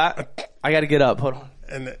going. What do you got? I got to get up. Hold on.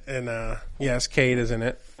 And yes, Cade is in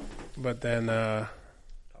it, but then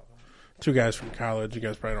 2 guys from college. You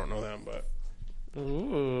guys probably don't know them, but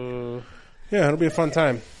Ooh. yeah, it'll be a fun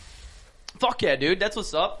time. Fuck yeah, dude. That's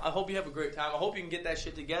what's up. I hope you have a great time. I hope you can get that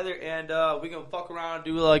shit together and we can fuck around and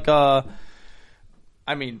do like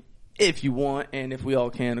I mean, if you want and if we all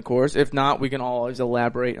can, of course. If not, we can always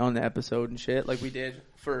elaborate on the episode and shit like we did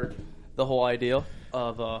for the whole idea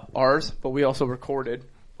of ours, but we also recorded,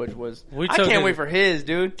 which was I can't wait for his,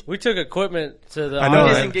 dude. We took equipment to the I know,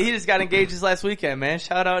 audience. right? He just got engaged this last weekend, man.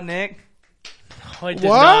 Shout out Nick. No, I did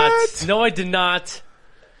What? not. No, I did not.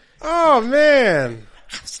 Oh man,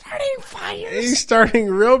 I'm starting fires. he's starting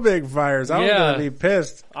real big fires. I was Yeah. gonna be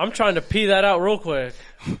pissed. I'm trying to pee that out real quick.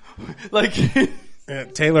 Like Yeah,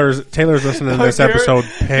 Taylor's listening to this Garrett- episode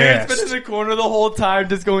Garrett's been in pissed. the corner the whole time,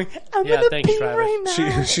 just going, "I'm Yeah, gonna thanks, pee Travis. right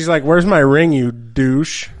now." She's like, "Where's my ring, you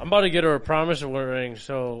douche?" I'm about to get her a promise ring,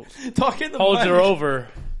 so Talking the hold mic. her over.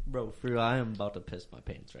 Bro, for real, I am about to piss my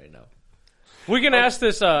pants right now. We can ask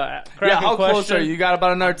this Yeah, cracking how question. close are you? You got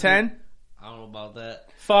about another 10? I don't know about that.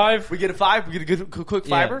 5. We get a 5. We get a good quick Yeah,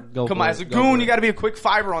 fiber. go Come for on, it, as a go goon, for you it. got to be a quick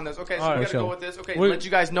fiber on this. Okay, so All we right, got to sure. go with this. Okay, We- let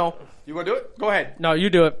you guys know. You want to do it? Go ahead. No, you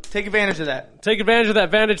do it. Take advantage of that. Take advantage of that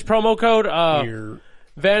Vantage promo code. Here.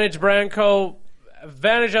 Vantage Brand Co.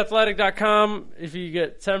 VantageAthletic.com. If you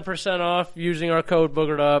get 10% off using our code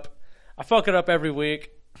Boogered Up. I fuck it up every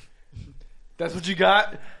week. That's what you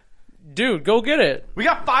got? Dude, go get it. We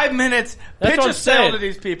got 5 minutes. That's Pitch what a I'm sale saying. to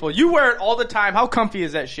these people. You wear it all the time. How comfy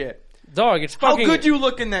is that shit? Dog, it's How fucking good you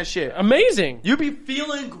look in that shit? amazing. You be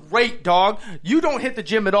feeling great, dog. You don't hit the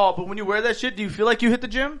gym at all, but when you wear that shit, do you feel like you hit the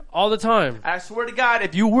gym? All the time. I swear to God,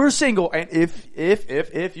 if you were single, and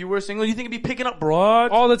if you were single, you think you'd be picking up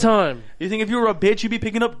broad? All the time. You think if you were a bitch, you'd be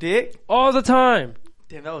picking up dick? All the time.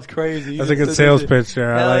 Damn, that was crazy. That's a good sales pitch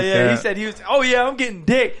there. I Hell like yeah, that. he said he was. Oh yeah, I'm getting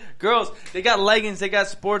dick. Girls, they got leggings, they got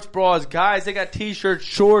sports bras. Guys, they got t-shirts,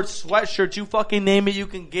 shorts, sweatshirts. You fucking name it, you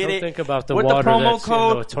can get Don't it. think about the with water the promo that's in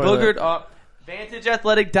code the toilet. Boogered Up.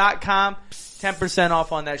 VantageAthletic.com. 10%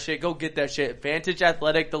 off on that shit. Go get that shit. Vantage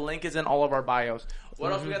Athletic. The link is in all of our bios.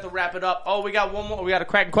 What else we got to wrap it up? Oh, we got one more. We got a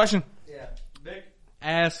cracking question. Yeah.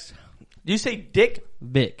 Ask Do you say Dick?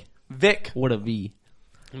 Vic. Vic. What a V.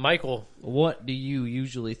 Michael, What do you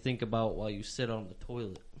usually think about while you sit on the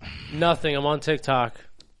toilet? nothing. I'm on TikTok.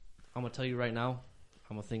 I'm gonna tell you right now.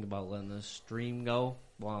 I'm gonna think about letting this stream go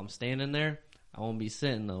while I'm standing there. I won't be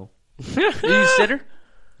sitting though. Are you a sitter?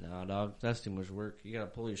 Nah, dog, that's too much work. You gotta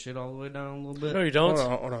pull your shit all the way down a little bit. No, you don't.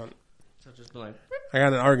 Hold on. So just be like, I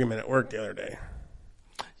got an argument at work the other day.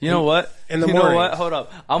 You know what? In the you know morning. what? Hold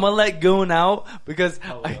up. I'm gonna let Goon out because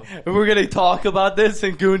we're gonna talk about this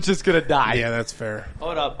and Goon's just gonna die. Yeah, that's fair.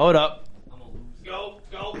 Hold up. Hold up. I'm gonna lose. Go.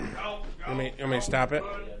 You want me to stop it?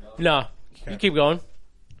 No. You keep going.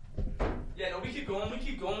 Yeah, no, we keep going.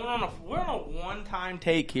 We're on a one-time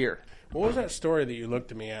take here. What was that story that you looked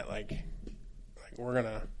at me at? Like I'm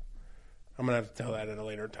gonna have to tell that at a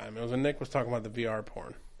later time. It was when Nick was talking about the VR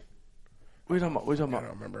porn. What are you talking I about?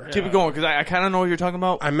 don't remember. Keep it going because I kind of know what you're talking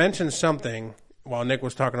about. I mentioned something while Nick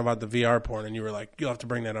was talking about the VR porn, and you were like, "You'll have to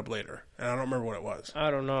bring that up later." And I don't remember what it was.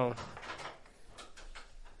 I don't know.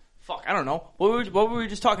 Fuck, I don't know. What were we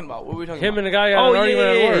just talking about? What were we talking Him about? and the guy got an argument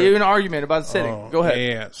at work. You had an argument about sitting. Oh, Go ahead.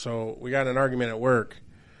 Yeah. So we got in an argument at work.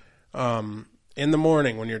 In the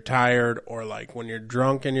morning when you're tired, or like when you're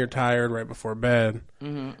drunk and you're tired right before bed,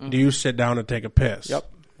 do you sit down to take a piss? Yep.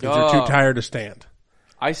 Because you're too tired to stand.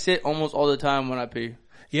 I sit almost all the time when I pee.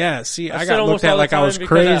 Yeah. See, I sit got almost looked at all the like I time was because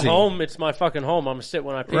crazy. At home, it's my fucking home. I'm gonna sit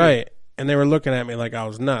when I pee. Right. And they were looking at me like I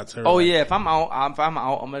was nuts. They were Oh like, yeah, if I'm out, I'm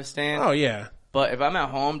gonna stand. Oh yeah. But if I'm at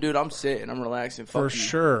home, dude, I'm sitting, I'm relaxing. Fuck For you.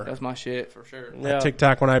 sure. That's my shit for sure. Yeah. I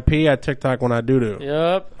TikTok when I pee. I TikTok when I doo-doo.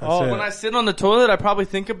 Yep. That's it. When I sit on the toilet, I probably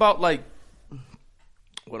think about like,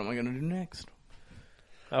 what am I gonna do next?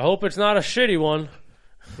 I hope it's not a shitty one.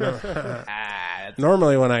 Ah,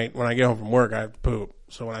 Normally when I get home from work, I have to poop.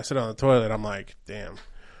 So when I sit on the toilet, I'm like, damn.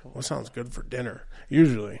 what sounds good for dinner?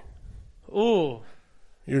 Usually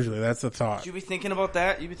that's the thought. You be thinking about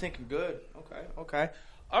that? You be thinking good. Okay.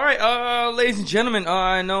 All right, ladies and gentlemen,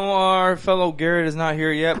 I know our fellow Garrett is not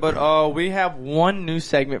here yet, but we have one new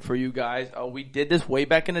segment for you guys. We did this way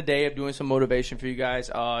back in the day of doing some motivation for you guys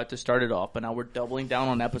to start it off, but now we're doubling down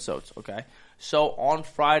on episodes, okay? So on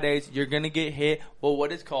Fridays, you're going to get hit with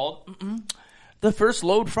what is called the First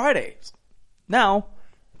Load Fridays. Now,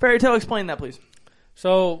 Fairy Tale, explain that, please.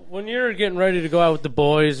 So when you're getting ready to go out with the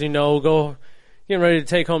boys, getting ready to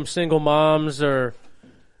take home single moms or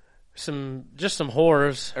some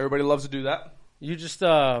whores. Everybody loves to do that. You just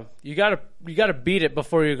you gotta beat it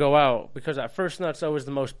before you go out, because that first nut's always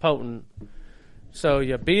the most potent. So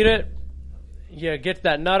you beat it, you get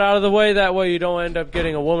that nut out of the way. That way you don't end up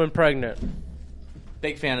getting a woman pregnant.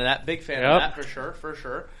 Big fan of that. Big fan of that for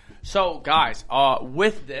sure. So guys,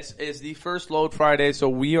 with this is the First Load Friday. So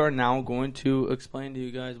we are now going to explain to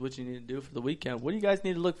you guys what you need to do for the weekend. What do you guys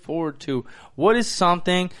need to look forward to? What is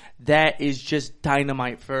something that is just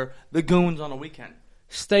dynamite for the goons on a weekend?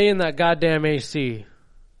 Stay in that goddamn AC.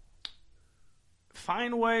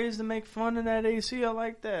 Find ways to make fun of that AC. I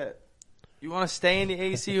like that. You want to stay in the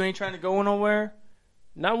AC? You ain't trying to go nowhere?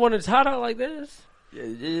 Not when it's hot out like this.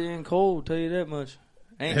 It ain't cold, tell you that much.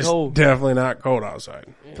 It's definitely not cold outside.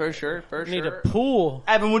 For sure. Need a pool.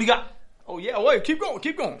 Evan, what do you got? Oh, yeah, wait, keep going.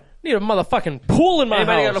 Need a motherfucking pool in my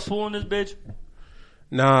Anybody house. got a pool in this bitch?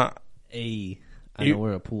 Nah. Hey, I know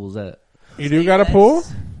where a pool's at. You do got a pool?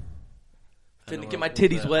 Finna get my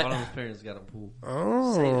titties wet. All of his parents got a pool.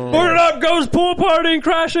 Oh. Burn it up, goes pool partying,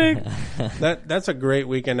 crashing. That's a great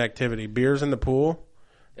weekend activity. Beers in the pool.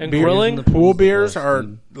 And grilling? Pool beers are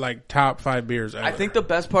like top 5 beers ever. I think the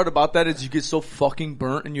best part about that is you get so fucking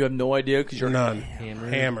burnt and you have no idea because you're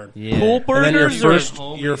hammered. Yeah. Pool burners or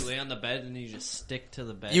home, you lay on the bed and you just stick to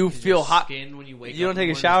the bed. You feel hot. Skin when you wake you up don't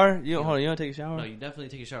take a shower? You don't take a shower? No, you definitely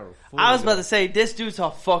take a shower. I was about to say, this dude's a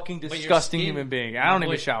fucking disgusting human being. I don't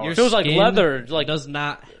even shower. Your It feels like skin leather. does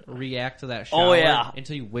not react to that shower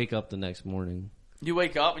until you wake up the next morning. You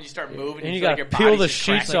wake up and you start moving and you feel gotta like your peel the body's just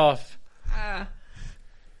sheets cracking. off.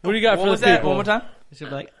 What do you got What for was the that? people? One more time? You should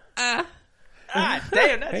be like, Damn, that's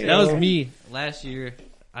Hey, it. that was me last year.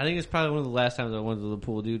 I think it's probably one of the last times I went to the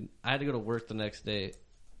pool, dude. I had to go to work the next day,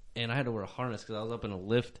 and I had to wear a harness because I was up in a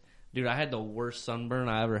lift. Dude, I had the worst sunburn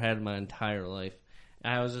I ever had in my entire life.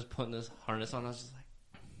 And I was just putting this harness on. I was just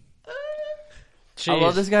like, I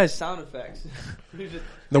love this guy's sound effects.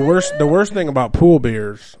 The worst thing about pool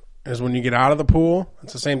beers is when you get out of the pool.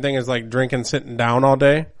 It's the same thing as like drinking sitting down all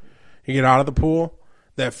day. You get out of the pool,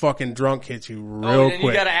 that fucking drunk hits you real quick.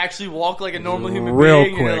 quick. You gotta actually walk like a normal human Real being.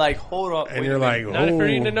 And you're quick. like, hold up. And you're like, Not if you're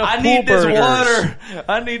eating enough I pool need this burgers. water.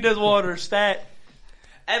 I need this water stat.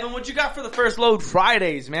 Evan, what you got for the First Load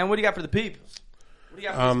Fridays, man? What do you got for the people? What do you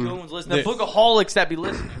got for these goons listening? The bookaholics that be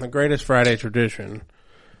listening. The greatest Friday tradition,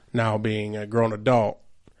 now being a grown adult,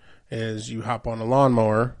 is you hop on a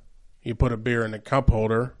lawnmower, you put a beer in a cup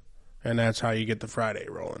holder, and that's how you get the Friday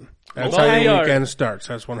rolling. That's how your weekend starts.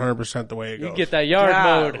 That's 100% the way it goes. You get that yard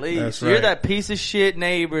mode. That's so you're right. that piece of shit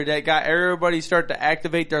neighbor that got everybody start to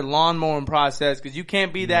activate their lawn mowing process because you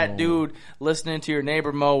can't be that dude listening to your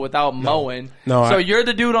neighbor mow without mowing. No, so you're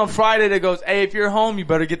the dude on Friday that goes, hey, if you're home, you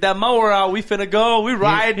better get that mower out. We finna go. We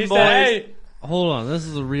riding, boys. Said, hey, hold on, this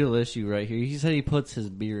is a real issue right here. He said he puts his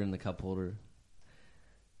beer in the cup holder.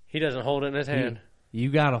 he doesn't hold it in his hand. You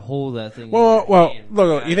gotta hold that thing. Well, in your hand.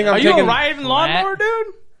 look, you think I'm Are you taking... a riding lawnmower, dude?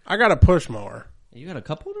 I got a push mower. You got a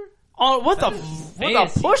cup holder? Oh, what the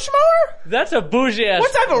fancy. push mower? That's a bougie ass.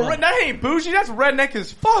 What type of that ain't bougie? That's redneck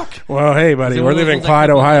as fuck. Well, hey, buddy, Is it we're one of living in those Clyde,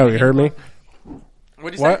 that clip Ohio. on You heard me?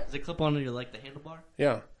 What do you What? say? Does it clip onto your like the handlebar?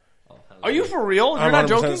 Yeah. Oh, hell Are you for real? You're I'm not 100%,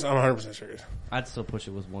 joking? I'm 100% serious. I'd still push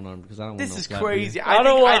it with one arm because I don't want This no is flat crazy. beer. I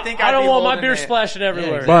don't want. I'd I don't be want my holding beer it. splashing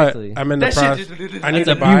everywhere. Yeah, But I'm in the That shit process. just- I need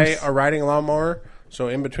That's to buy abuse. a riding lawnmower, so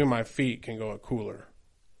in between my feet can go a cooler.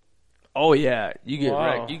 Oh yeah, you get Wow.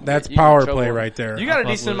 wrecked. You can That's get- you get power in trouble. play right there. You got a I'll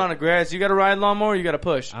fuck decent with amount of grass. You got a ride lawnmower. You got to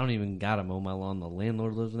push. I don't even gotta mow my lawn. The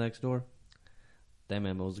landlord lives next door. That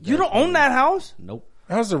man mows the grass. You don't own that house. Nope.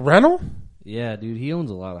 How's the rental? Yeah, dude, he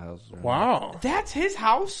owns a lot of houses. around Wow. That's his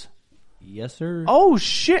house. here. Yes, sir. Oh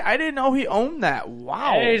shit! I didn't know he owned that.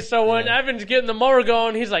 Wow. Hey, so when Evan's getting the mower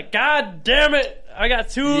going, he's like, God damn it, I got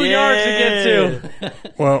 2 yards to get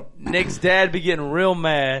to. Well, Nick's dad be getting real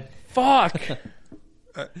mad. Fuck.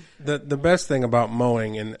 the best thing about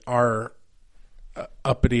mowing in our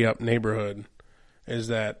uppity up neighborhood is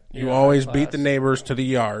that you always beat the neighbors to the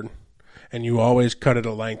yard, and you always cut it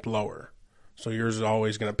a length lower. So yours is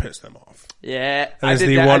always going to piss them off. Yeah, That I is did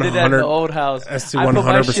the that. I did that in the 100 old house. that's the I put my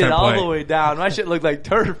 100% shit all play. the way down. My shit looked like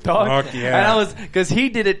turf, dog. Fuck yeah. And I was, cause he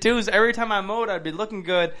did it too, so every time I mowed, I'd be looking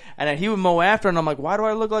good, and then he would mow after, and I'm like, why do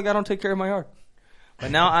I look like I don't take care of my yard?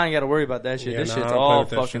 But now I ain't gotta worry about that shit. Yeah, This no, shit's I don't play all with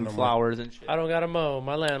that shit fucking no more. flowers and shit. I don't gotta mow.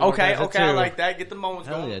 My landlord Okay, does it okay, I too. like that. Get the mowings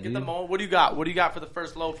Hell going. yeah, Get the dude. mowing. What do you got? What do you got for the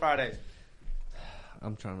first Low Friday?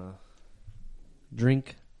 I'm trying to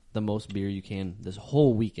drink the most beer you can this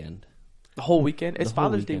whole weekend. The whole weekend? It's The whole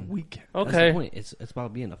Father's Day weekend. weekend. That's Okay. the point. It's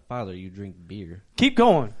about being a father. You drink beer. Keep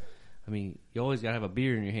going. I mean, you always gotta have a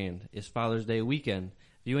beer in your hand. It's Father's Day weekend.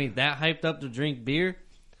 If you ain't that hyped up to drink beer,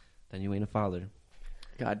 then you ain't a father.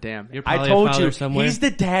 God damn. You're I probably a told father you, somewhere. he's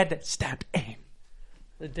the dad that stepped in.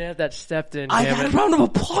 The dad that stepped in. I damn got it. a round of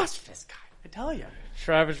applause for this guy. I tell you.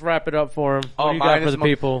 Travis, wrap it up for him. What Oh, do you got mine for is the mo-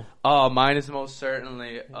 people? Oh, mine is most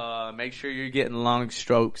certainly, make sure you're getting long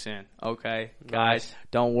strokes in, okay? Guys, Nice.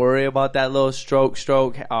 don't worry about that little stroke,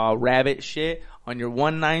 rabbit shit on your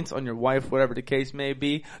 1/9, on your wife, whatever the case may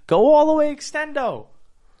be. Go all the way extendo.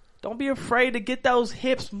 Don't be afraid to get those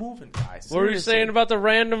hips moving, guys. What were you Seriously. saying about the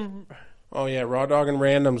random Oh, yeah, raw dog and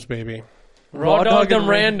randoms, baby. raw dog them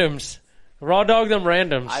and randoms? Raw dog them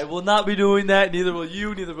randoms. I will not be doing that. Neither will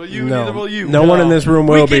you. Neither will you. No. Neither will you. No one in this room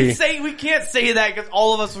will be. We can't say that because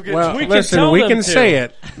all of us will get. Well, We can listen, tell we them can to. say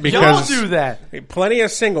it Y'all because do that. plenty of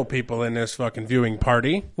single people in this fucking viewing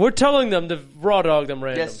party. We're telling them to raw dog them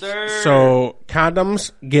randoms. Yes, sir. So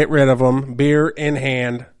condoms, get rid of them. Beer in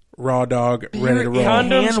hand, raw dog, ready to roll.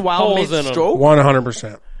 Condoms, Hand while holes in 'em. mid-stroke?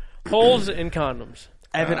 100%. Holes in condoms.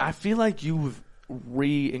 Evan, I feel like you've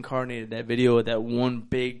reincarnated that video of that one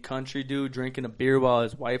big country dude drinking a beer while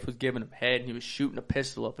his wife was giving him head and he was shooting a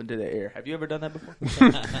pistol up into the air. Have you ever done that before?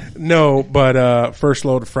 No, but First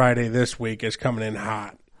Load Friday this week is coming in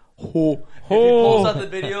hot. If he pulls up the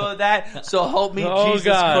video of that, so help me Oh, Jesus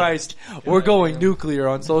God. Christ. We're going nuclear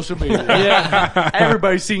on social media. Yeah.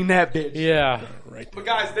 Everybody's seen that bitch. Yeah. But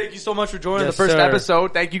guys, thank you so much for joining Yes, the first sir.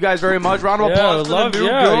 episode. Thank you guys very much. Round of Yeah, applause for love the new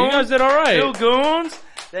yeah, goons. you guys did all right. New goons.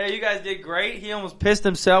 There, you guys did great. He almost pissed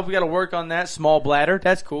himself. We got to work on that. Small bladder.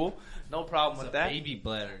 That's cool. No problem with that. Baby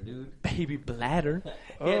bladder, dude. Baby bladder.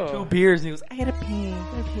 He had Oh. 2 beers and he was, I had a pee.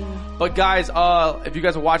 But guys, if you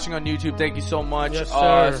guys are watching on YouTube, thank you so much. Yes,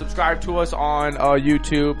 sir. Subscribe to us on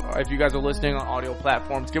YouTube. If you guys are listening on audio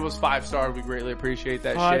platforms, give us 5 stars. We greatly appreciate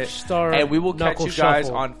that 5 shit. star And we will catch knuckle you guys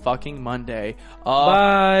shuffle. on fucking Monday.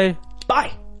 Bye. Bye.